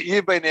 have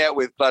you been out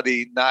with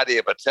bloody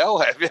Nadia Patel,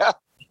 have you?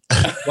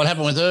 What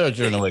happened with her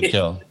during the week,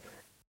 Kel?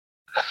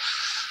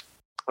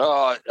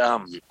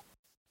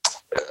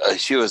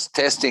 She was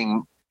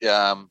testing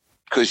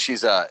because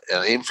she's an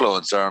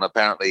influencer, and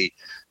apparently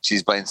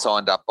she's been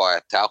signed up by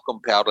a talcum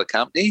powder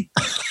company,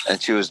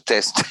 and she was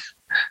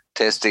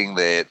testing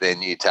their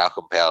new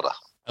talcum powder.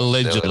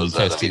 Allegedly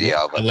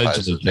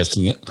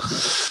testing it.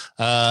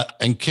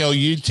 And Kel,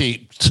 you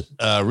tipped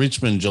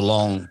Richmond,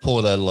 Geelong,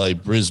 Port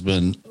Adelaide,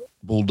 Brisbane,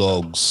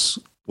 Bulldogs,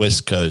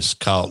 West Coast,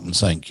 Carlton,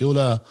 St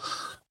Kilda.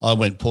 I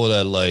went Port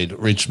Adelaide,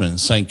 Richmond,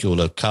 St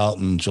Kilda,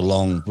 Carlton,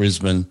 Geelong,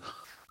 Brisbane,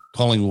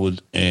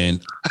 Collingwood,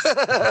 and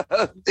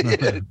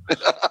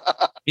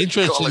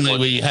interestingly,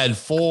 we had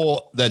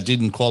 4 that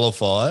didn't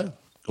qualify,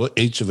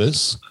 each of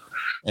us.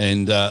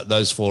 And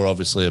those 4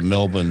 obviously are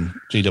Melbourne,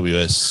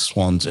 GWS,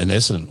 Swans, and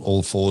Essendon,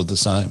 all 4 the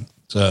same.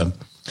 So,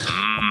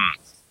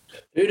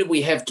 who did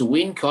we have to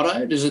win,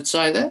 Cotto? Does it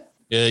say that?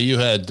 Yeah, you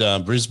had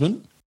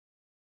Brisbane,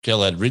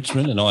 Kel had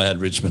Richmond, and I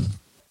had Richmond.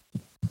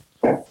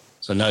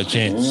 So no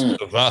chance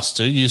of us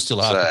two. You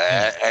still have. So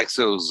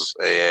Axel's,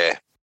 yeah.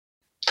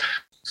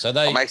 So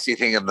I'm actually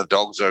thinking the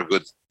Dogs are a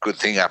good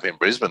thing up in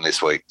Brisbane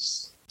this week.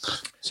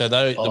 So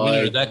the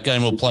winner of that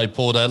game will play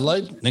Port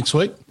Adelaide next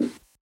week.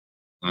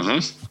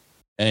 Mm-hmm.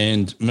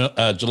 And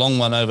Geelong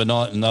won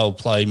overnight, and they'll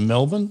play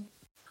Melbourne.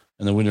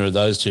 And the winner of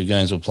those 2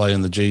 games will play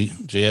in the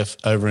GF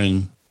over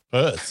in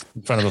Perth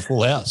in front of a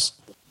full house.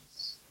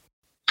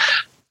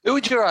 Who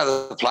would you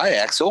rather play,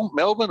 Axel?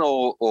 Melbourne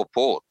or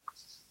Port?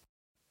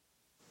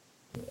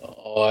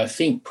 Oh, I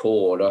think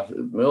Port.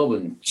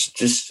 Melbourne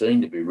just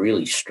seem to be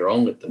really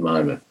strong at the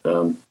moment.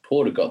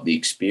 Port have got the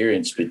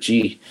experience, but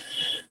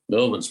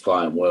Melbourne's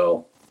playing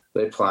well.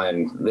 Their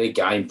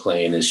game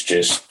plan is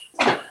just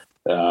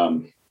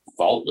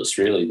faultless,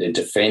 really. Their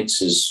defence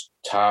is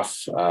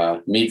tough.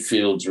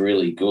 Midfield's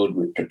really good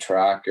with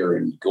Petrarca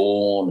and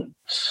Gawn and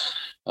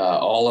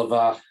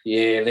Oliver.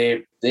 Yeah,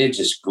 they're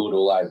just good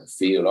all over the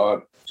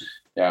field.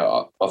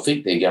 I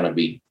think they're going to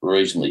be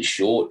reasonably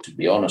short, to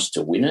be honest,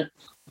 to win it.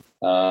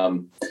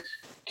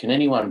 Can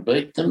anyone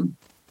beat them?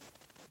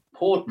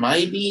 Port,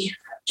 maybe.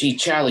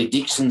 Charlie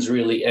Dixon's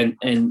really,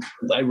 and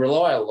they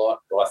rely a lot,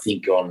 I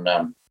think,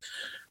 on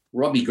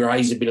Robbie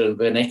Gray's a bit of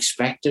an X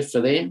factor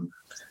for them.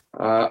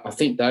 I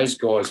think those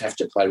guys have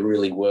to play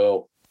really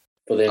well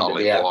for them to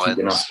be able to kick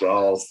enough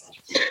goals.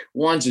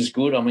 Wines is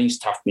good. I mean, he's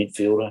a tough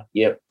midfielder.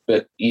 Yep,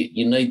 but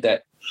you need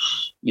that.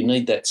 You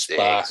need that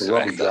spark. Yeah,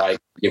 Robbie Gray,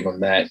 give them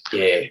that.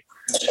 Yeah.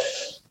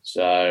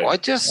 So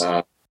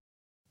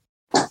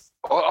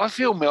I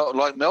feel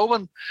like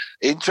Melbourne,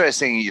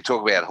 interesting, you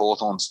talk about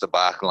Hawthorn's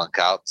debacle and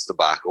Carlton's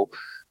debacle.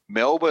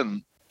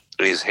 Melbourne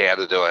is how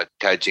to do a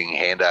coaching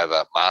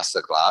handover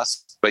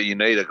masterclass, but you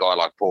need a guy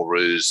like Paul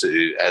Roos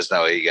who has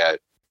no ego,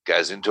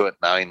 goes into it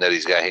knowing that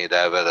he's going to hand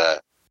over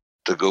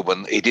to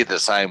Goodwin. He did the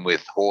same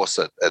with Horse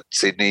at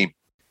Sydney.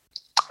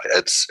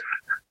 It's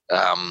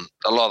a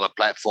lot of the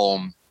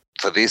platform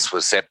for this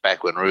was set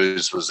back when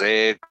Roos was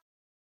there.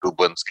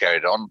 Goodwin's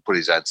carried on, put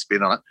his own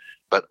spin on it.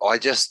 But I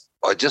just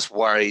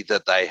worry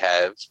that they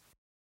have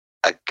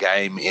a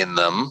game in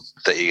them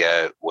that you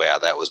go, wow,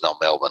 that was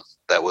not Melbourne.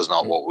 That was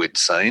not what we'd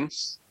seen.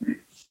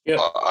 Yep.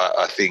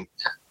 I think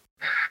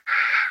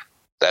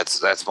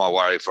that's my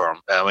worry for them.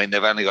 I mean,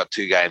 they've only got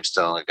 2 games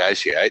to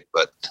negotiate,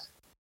 but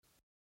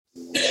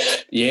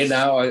yeah,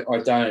 no, I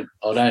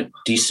don't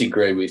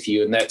disagree with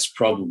you, and that's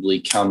probably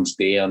comes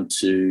down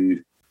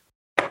to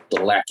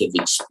the lack of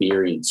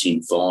experience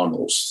in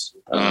finals.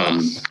 Yeah.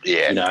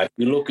 If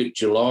you look at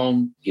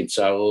Geelong, you'd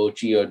say,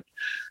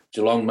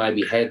 Geelong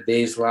maybe had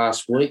theirs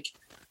last week,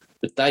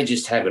 but they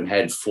just haven't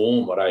had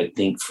form, I don't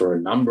think, for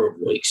a number of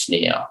weeks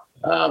now.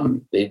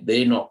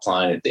 They're not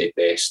playing at their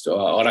best.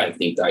 I don't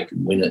think they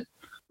can win it.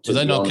 Were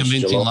they not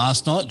convincing Geelong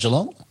last night,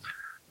 Geelong?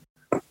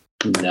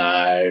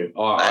 No.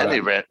 I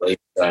don't think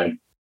so.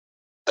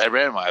 They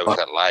ran away with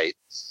it late.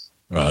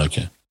 Right,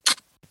 okay.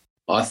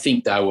 I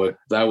think they were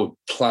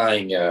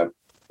playing I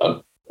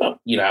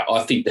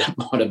think that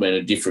might have been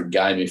a different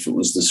game if it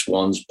was the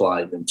Swans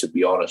playing them, to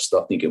be honest.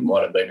 I think it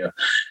might have been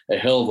a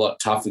hell of a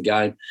lot tougher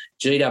game.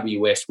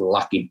 GWS were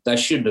lucky. They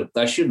shouldn't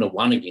have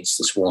won against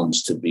the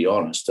Swans, to be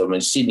honest. I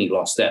mean, Sydney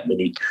lost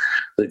they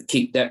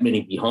kicked that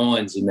many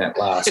behinds in that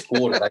last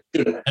quarter.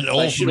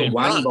 They should have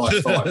won by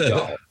 5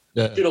 goals.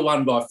 Yeah. Should have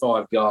won by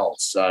 5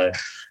 goals. So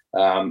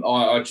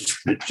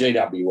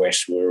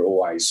GWS were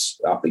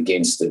always up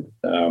against it.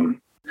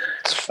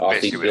 I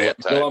think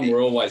Geelong were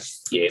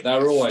always going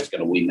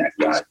to win that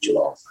game,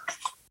 Geelong.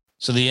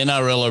 So the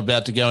NRL are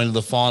about to go into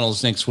the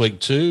finals next week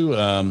too.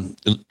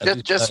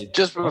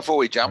 Just before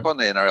we jump on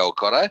the NRL,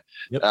 Cotto,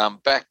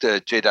 back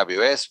to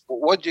GWS.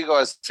 What do you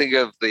guys think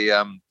of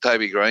the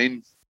Toby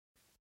Green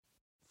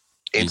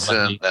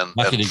incident and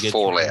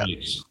fallout?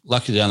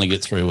 Lucky to only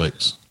get 3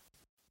 weeks.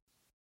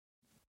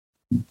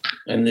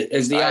 And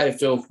has the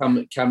AFL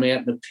come out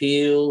and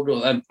appealed?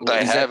 Or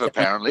they have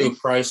apparently. Through a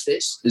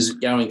process? Is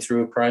it going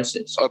through a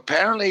process?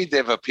 Apparently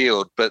they've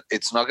appealed, but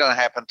it's not going to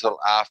happen until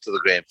after the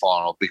grand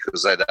final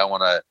because they don't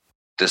want to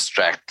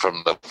distract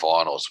from the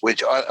finals,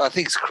 which I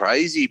think is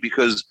crazy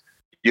because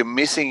you're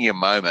missing your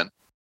moment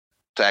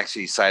to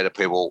actually say to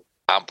people,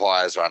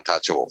 umpires are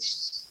untouchable.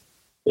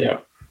 Yeah.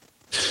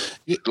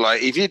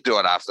 Like if you do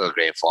it after the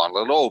grand final,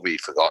 it'll all be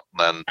forgotten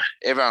and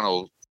everyone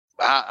will,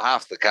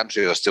 half the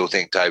country will still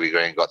think Toby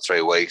Green got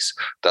 3 weeks.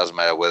 Doesn't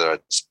matter whether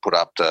it's put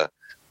up to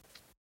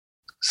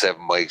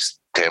 7 weeks,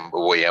 10,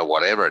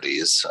 whatever it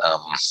is.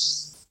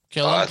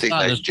 I think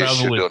they just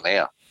should do it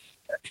now.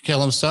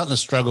 Kel, I'm starting to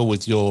struggle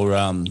with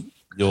your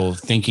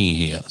thinking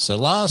here. So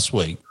last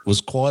week was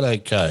quite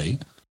okay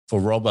for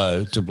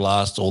Robbo to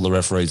blast all the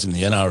referees in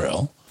the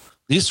NRL.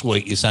 This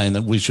week you're saying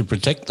that we should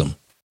protect them.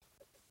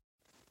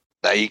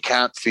 No, you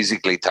can't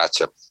physically touch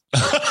them.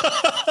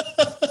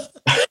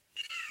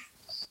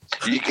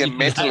 You can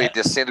mentally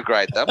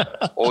disintegrate them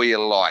all you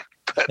like.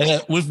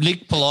 With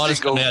Nick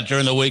Politis come out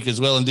during the week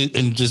as well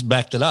and just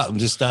backed it up and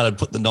just started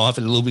putting the knife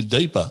in a little bit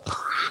deeper.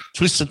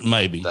 Twist it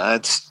maybe.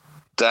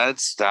 Don't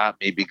start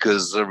me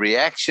because the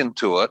reaction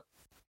to it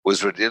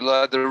was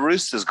ridiculous. The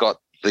Roosters got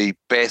the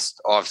best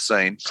I've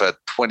seen for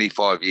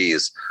 25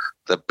 years,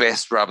 the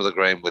best rub of the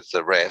green with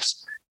the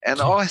refs.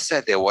 And I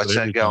sat there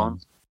watching it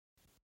going,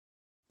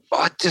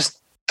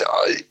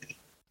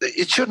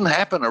 it shouldn't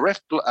happen.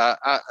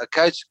 A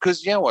coach,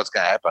 because you know what's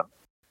going to happen.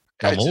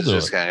 Coach is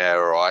just going to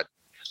go, all right,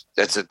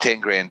 that's a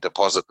 10 grand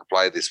deposit to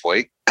play this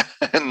week.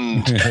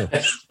 And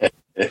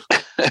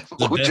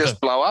we'll just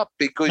blow up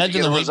because you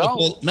get a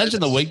result. Imagine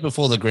the week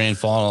before the grand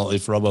final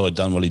if Robbo had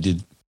done what he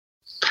did.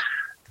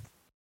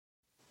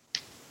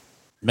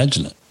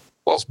 Imagine it.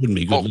 What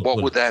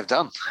would they have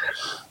done?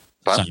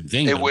 But same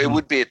thing. It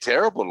would be a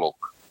terrible look.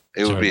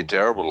 It would be a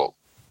terrible look.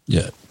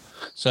 Yeah.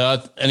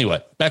 So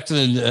anyway, back to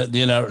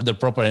the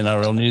proper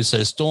NRL news.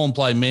 So Storm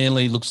play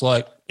Manly, looks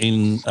like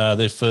in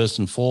their first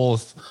and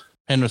fourth.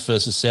 Penrith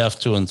versus South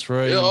 2 and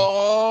 3.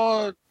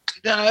 Oh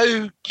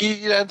no!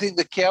 You don't think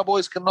the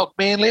Cowboys can knock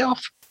Manly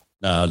off?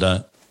 No, I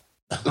don't.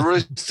 The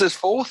Roosters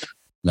fourth?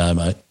 No,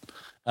 mate.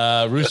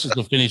 Roosters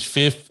will finish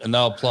fifth, and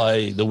they'll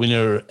play the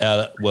winner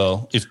out.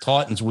 If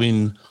Titans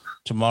win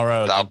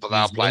tomorrow, they'll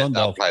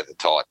play the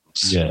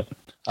Titans. Yeah.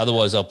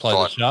 Otherwise, they'll play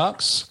the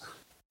Sharks.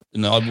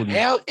 No, I wouldn't.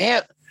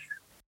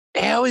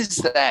 How is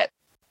that?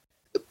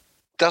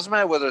 Doesn't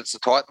matter whether it's the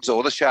Titans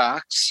or the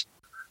Sharks.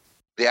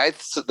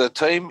 The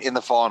team in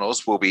the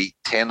finals will be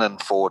 10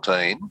 and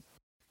 14,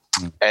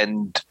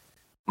 and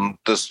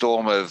the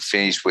Storm have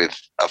finished with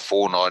a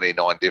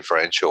 4.99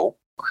 differential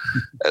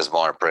as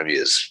minor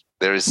premiers.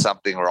 There is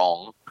something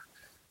wrong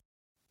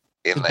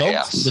in the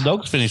house. The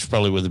Dogs finished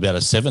probably with about a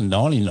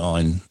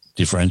 7.99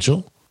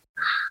 differential.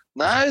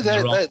 No,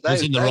 they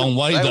was in the wrong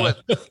way though.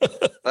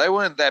 They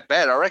weren't that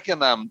bad. I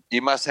reckon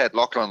you must have had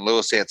Lachlan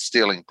Lewis out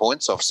stealing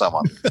points off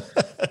someone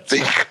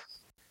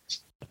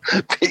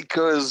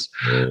because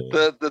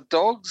the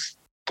Dogs'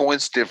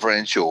 points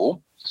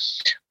differential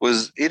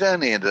it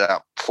only ended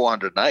up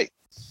 408.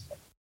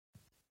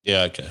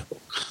 Yeah, okay.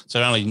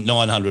 So only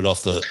 900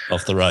 off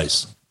the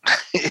race.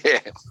 Yeah,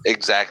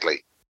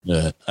 exactly.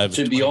 Yeah.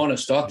 To be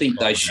honest, I think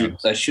they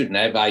shouldn't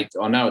have 8.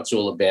 I know it's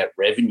all about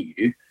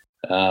revenue.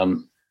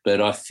 But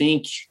I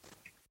think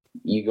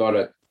you got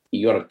a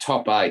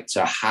top 8,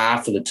 so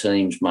half of the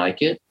teams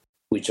make it,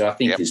 which I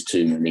think is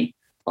too many.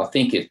 I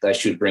think they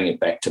should bring it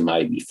back to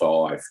maybe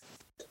 5.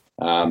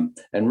 And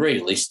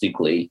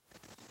realistically,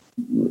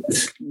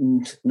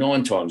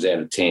 9 times out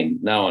of 10,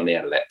 no one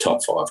out of that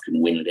top 5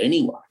 can win it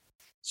anyway.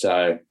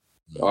 So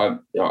I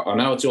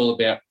know it's all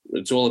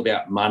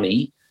about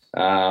money,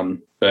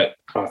 but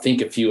I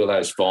think a few of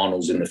those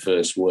finals in the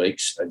first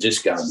weeks are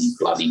just going to be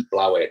bloody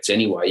blowouts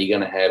anyway. You're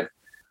going to have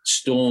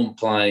Storm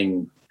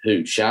playing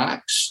who?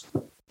 Sharks?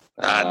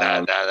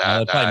 No.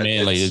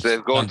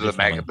 They've gone to the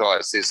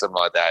McIntyre system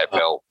like the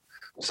AFL,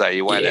 so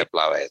you won't have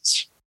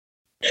blowouts.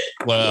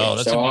 Well,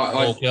 that's a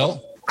big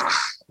call.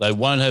 They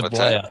won't have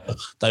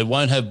blowouts. They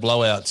won't have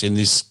blowouts in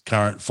this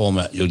current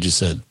format. You just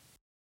said,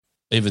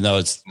 even though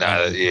it's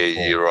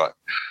you're right.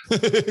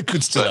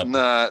 Could still happen.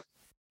 No,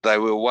 they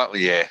will.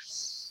 Yeah.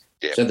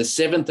 So the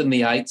 7th and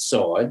the 8th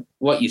side,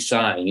 what you're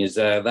saying is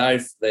they're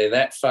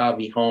that far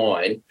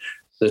behind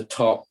the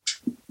top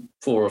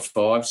 4 or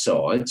 5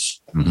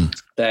 sides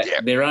that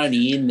they're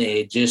only in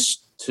there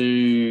just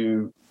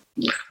to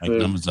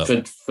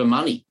for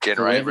money,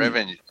 generate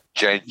revenue.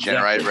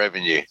 Generate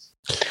revenue.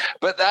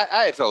 But the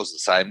AFL's the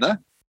same though.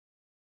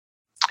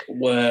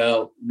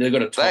 Well, they've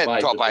got a top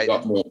 8.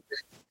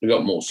 They've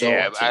got more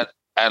sides. Yeah,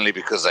 only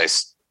because they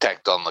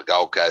tacked on the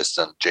Gold Coast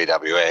and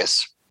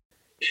GWS.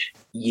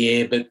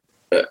 Yeah, but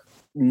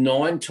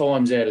 9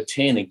 times out of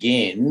 10,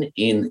 again,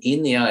 in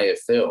the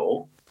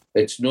AFL,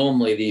 it's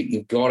normally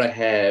you've got to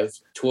have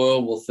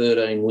 12 or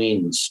 13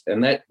 wins.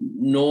 And that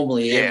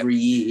normally every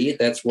year,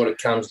 that's what it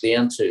comes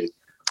down to.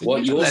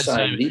 What you're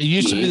saying it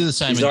used to be the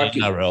same in the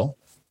NRL.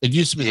 It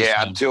used to be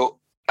the same.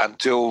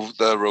 Until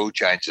the rule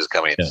changes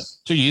come in. Yeah.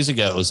 2 years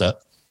ago it was that.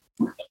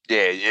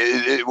 Yeah,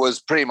 it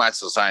was pretty much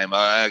the same.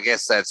 I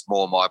guess that's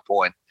more my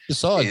point.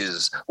 Besides,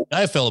 is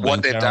AFL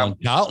have been Carroll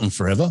and Carlton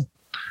forever.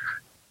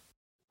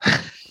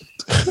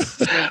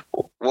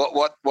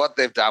 what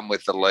they've done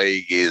with the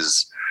league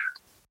is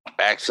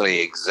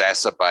actually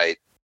exacerbate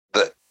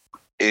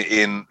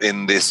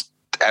in this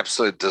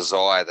absolute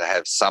desire to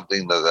have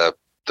something that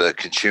the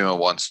consumer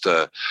wants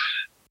to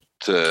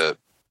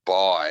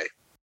buy.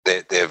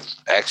 They've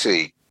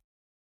actually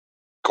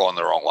gone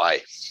the wrong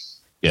way.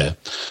 Yeah.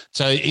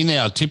 So in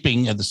our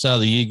tipping at the start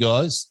of the year,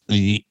 guys,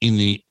 in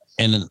the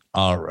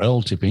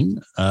NRL tipping,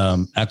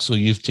 Axel,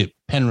 you've tipped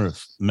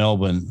Penrith,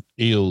 Melbourne,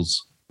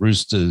 Eels,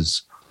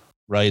 Roosters,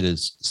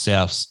 Raiders,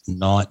 Souths,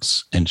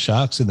 Knights, and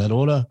Sharks in that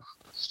order.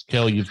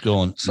 Kel, you've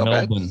gone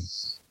Melbourne.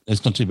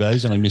 It's not too bad.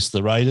 He's only missed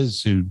the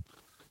Raiders, who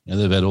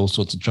they've had all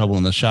sorts of trouble,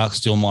 and the Sharks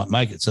still might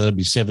make it. So that'd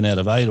be 7 out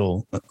of 8,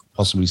 or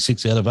possibly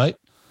 6 out of 8.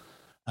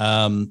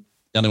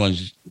 The only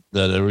ones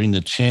that are in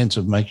the chance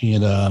of making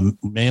it,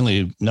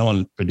 Manly, no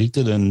one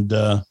predicted, and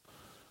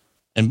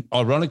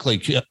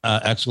ironically,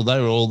 Axel, they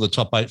were all the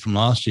top 8 from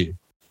last year.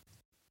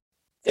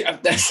 Yeah,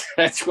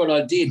 that's what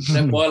I did.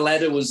 My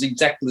ladder was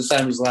exactly the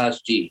same as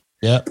last year.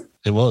 Yeah,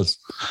 it was.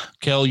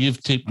 Kel,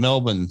 you've tipped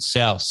Melbourne,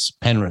 Souths,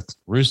 Penrith,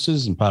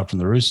 Roosters, and apart from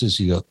the Roosters,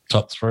 you got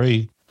top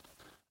 3.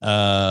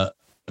 And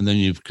then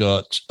you've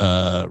got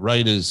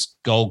Raiders,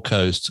 Gold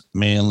Coast,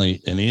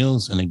 Manly, and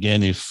Eels. And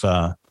again, if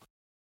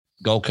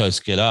Gold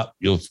Coast get up,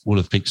 you would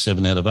have picked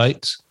 7 out of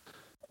 8.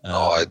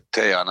 I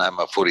tell you, I know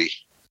my footy.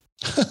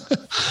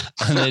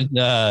 And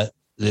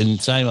then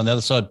same on the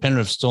other side,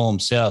 Penrith, Storm,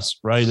 Souths,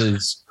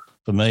 Raiders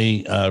for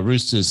me,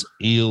 Roosters,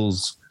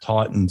 Eels,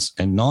 Titans,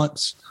 and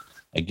Knights.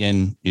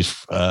 Again,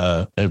 if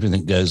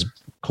everything goes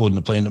according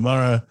to plan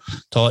tomorrow,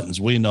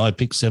 Titans win. I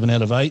pick 7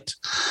 out of 8.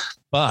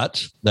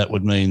 But that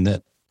would mean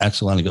that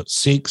Axel only got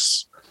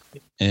 6.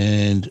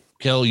 And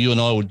Kel, you and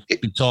I would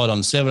be tied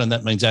on 7, and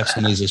that means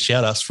Axel needs to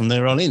shout us from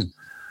there on in.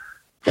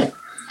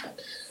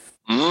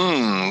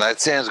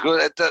 That sounds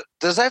good.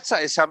 Does that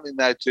say something,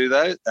 though,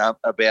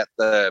 about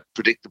the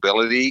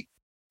predictability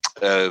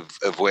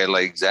of where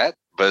league's at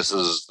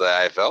versus the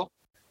AFL?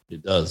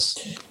 It does.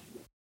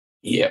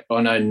 Yeah,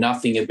 I know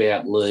nothing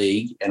about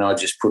league, and I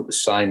just put the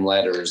same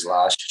ladder as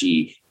last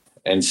year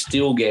and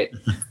still get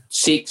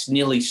 6,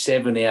 nearly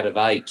 7 out of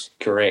 8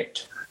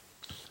 correct.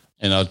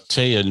 And I'll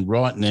tell you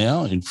right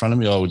now, in front of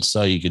me, I would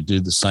say you could do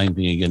the same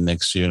thing again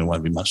next year and it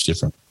won't be much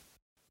different.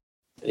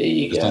 There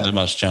you There's go. not that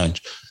much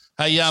change.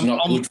 Hey, it's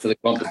not good for the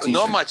competition.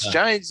 Not much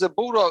change. The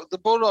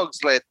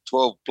Bulldogs let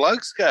 12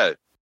 blokes go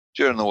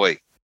during the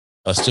week.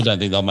 I still don't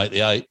think they'll make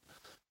the 8.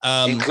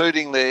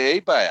 Including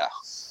the eBayer.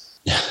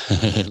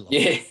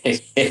 Yeah.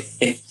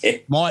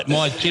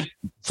 My tip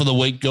for the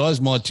week, guys,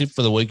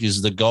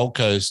 is the Gold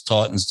Coast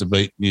Titans to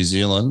beat New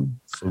Zealand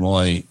for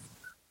my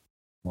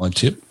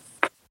tip.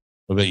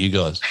 What about you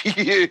guys?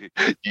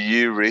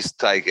 you risk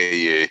taker,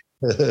 you.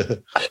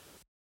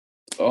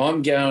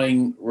 I'm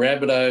going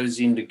Rabbitohs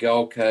into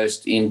Gold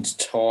Coast, into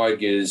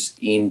Tigers,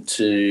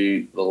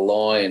 into the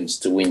Lions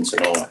to win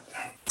tonight.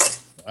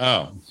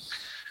 Wow.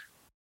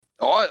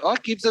 I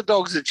give the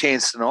Dogs a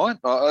chance tonight.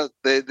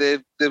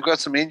 They've got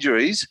some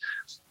injuries,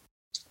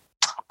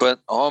 but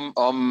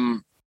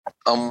I'm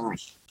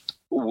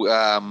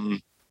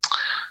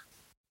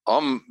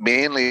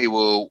Manly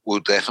will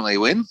definitely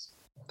win.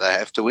 They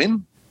have to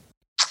win.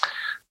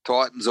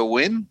 Titans will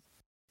win.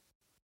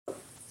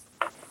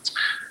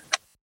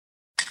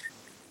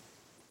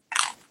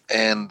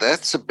 And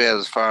that's about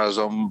as far as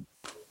I'm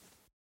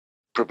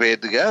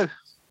prepared to go.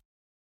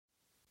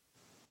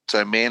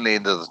 So Manly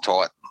into the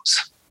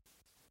Titans.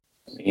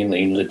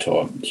 Manly into the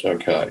Titans,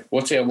 okay.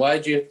 What's our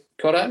wager,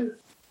 Cotto?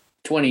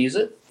 20, is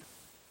it?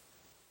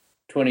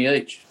 20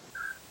 each.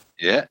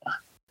 Yeah.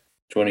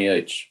 20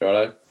 each,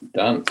 righto.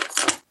 Done.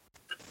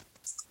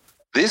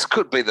 This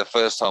could be the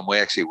first time we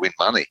actually win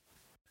money.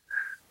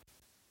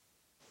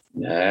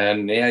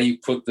 And now you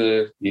put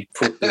the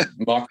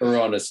mocker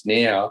on us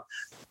now.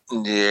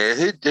 Yeah,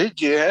 who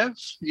did you have?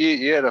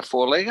 You had a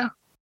 4-legger?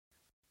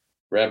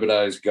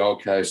 Rabbitohs,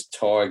 Gold Coast,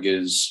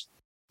 Tigers,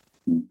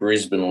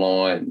 Brisbane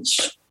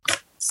Lions.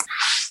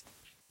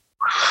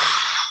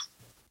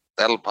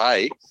 That'll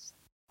pay.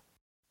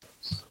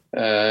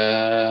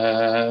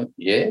 Yeah,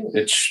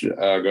 it's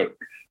I got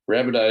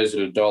Rabbitohs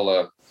at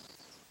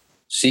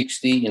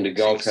 $1.60 into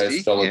Gold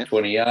Coast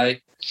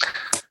 $1.28.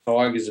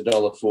 Tigers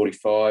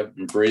 $1.45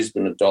 and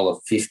Brisbane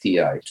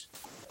 $1.58.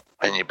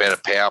 And you better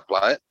power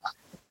play it.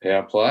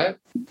 Power play it.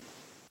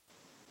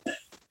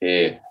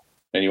 Yeah.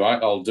 Anyway,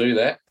 I'll do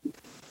that.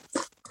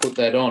 Put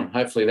that on.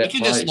 Hopefully that We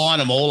can plays. just line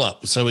them all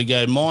up. So we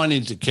go mine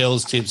into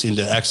Kel's tips,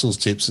 into Axel's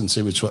tips, and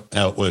see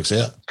how it works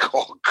out.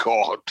 Oh,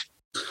 God.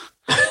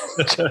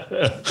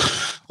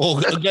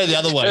 Or go the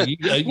other way.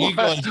 You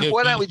guys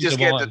why don't we just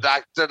get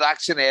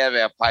deduction out of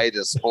our pay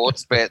to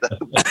sports bet?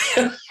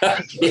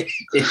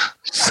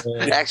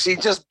 Actually,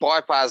 just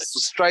bypass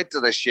straight to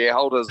the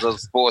shareholders of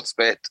sports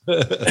bet.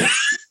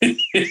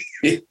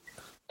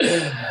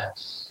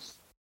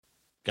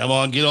 Come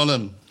on, get on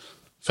them.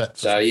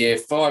 So yeah,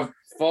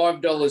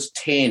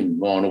 $5.10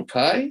 mine will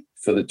pay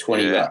for the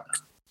 $20.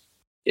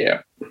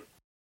 Yeah.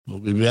 It'll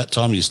be about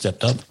time you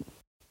stepped up.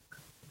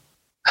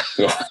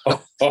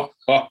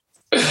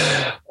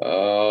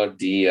 Oh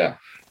dear.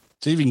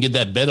 See if you can get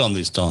that bet on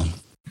this time.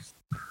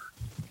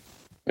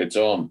 It's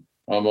on.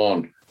 I'm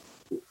on.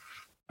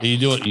 You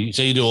do it.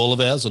 So you do all of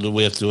ours, or do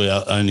we have to do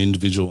our own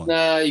individual one?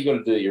 No, you got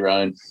to do your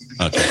own.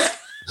 Okay.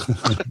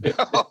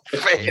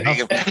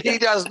 He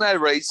does no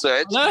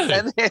research, No.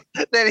 and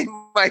then he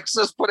makes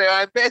us put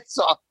our own bets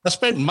on. I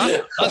spent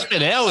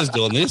hours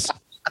doing this.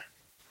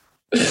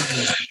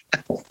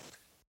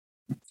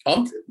 I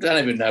don't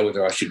even know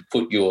whether I should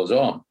put yours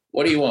on.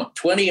 What do you want?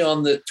 20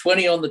 on the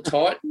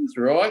Titans,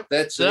 right?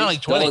 That's only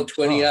 20.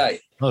 $1.28.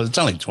 Oh, it's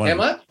only 20. How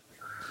much?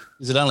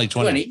 Is it only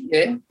 20? 20,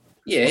 yeah.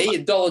 Yeah,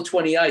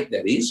 $1.28,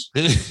 that is.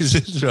 Is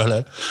it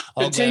right?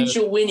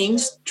 Potential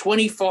winnings,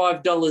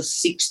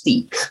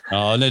 $25.60. Oh,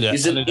 I need to.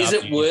 Is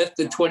it worth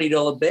the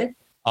 $20 bet?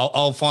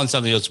 I'll find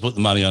something else to put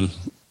the money on.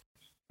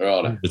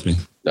 Right. With me.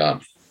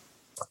 Done.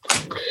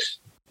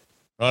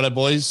 Righto,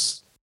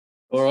 boys.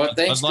 All right,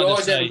 thanks,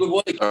 guys. Have a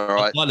good week. All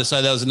right. I'd like to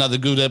say that was another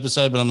good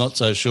episode, but I'm not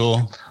so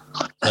sure.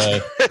 So.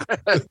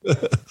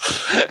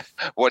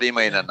 What do you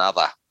mean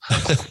another?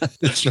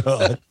 That's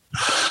right.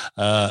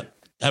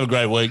 Have a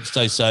great week.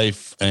 Stay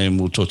safe, and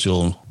we'll talk to you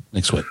all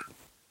next week.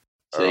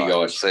 See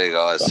you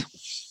guys.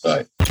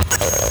 Bye.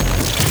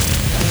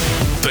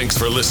 Thanks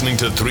for listening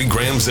to 3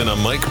 Grams and a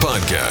Mic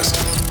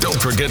podcast.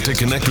 Don't forget to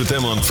connect with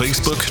them on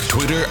Facebook,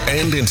 Twitter,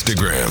 and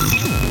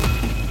Instagram.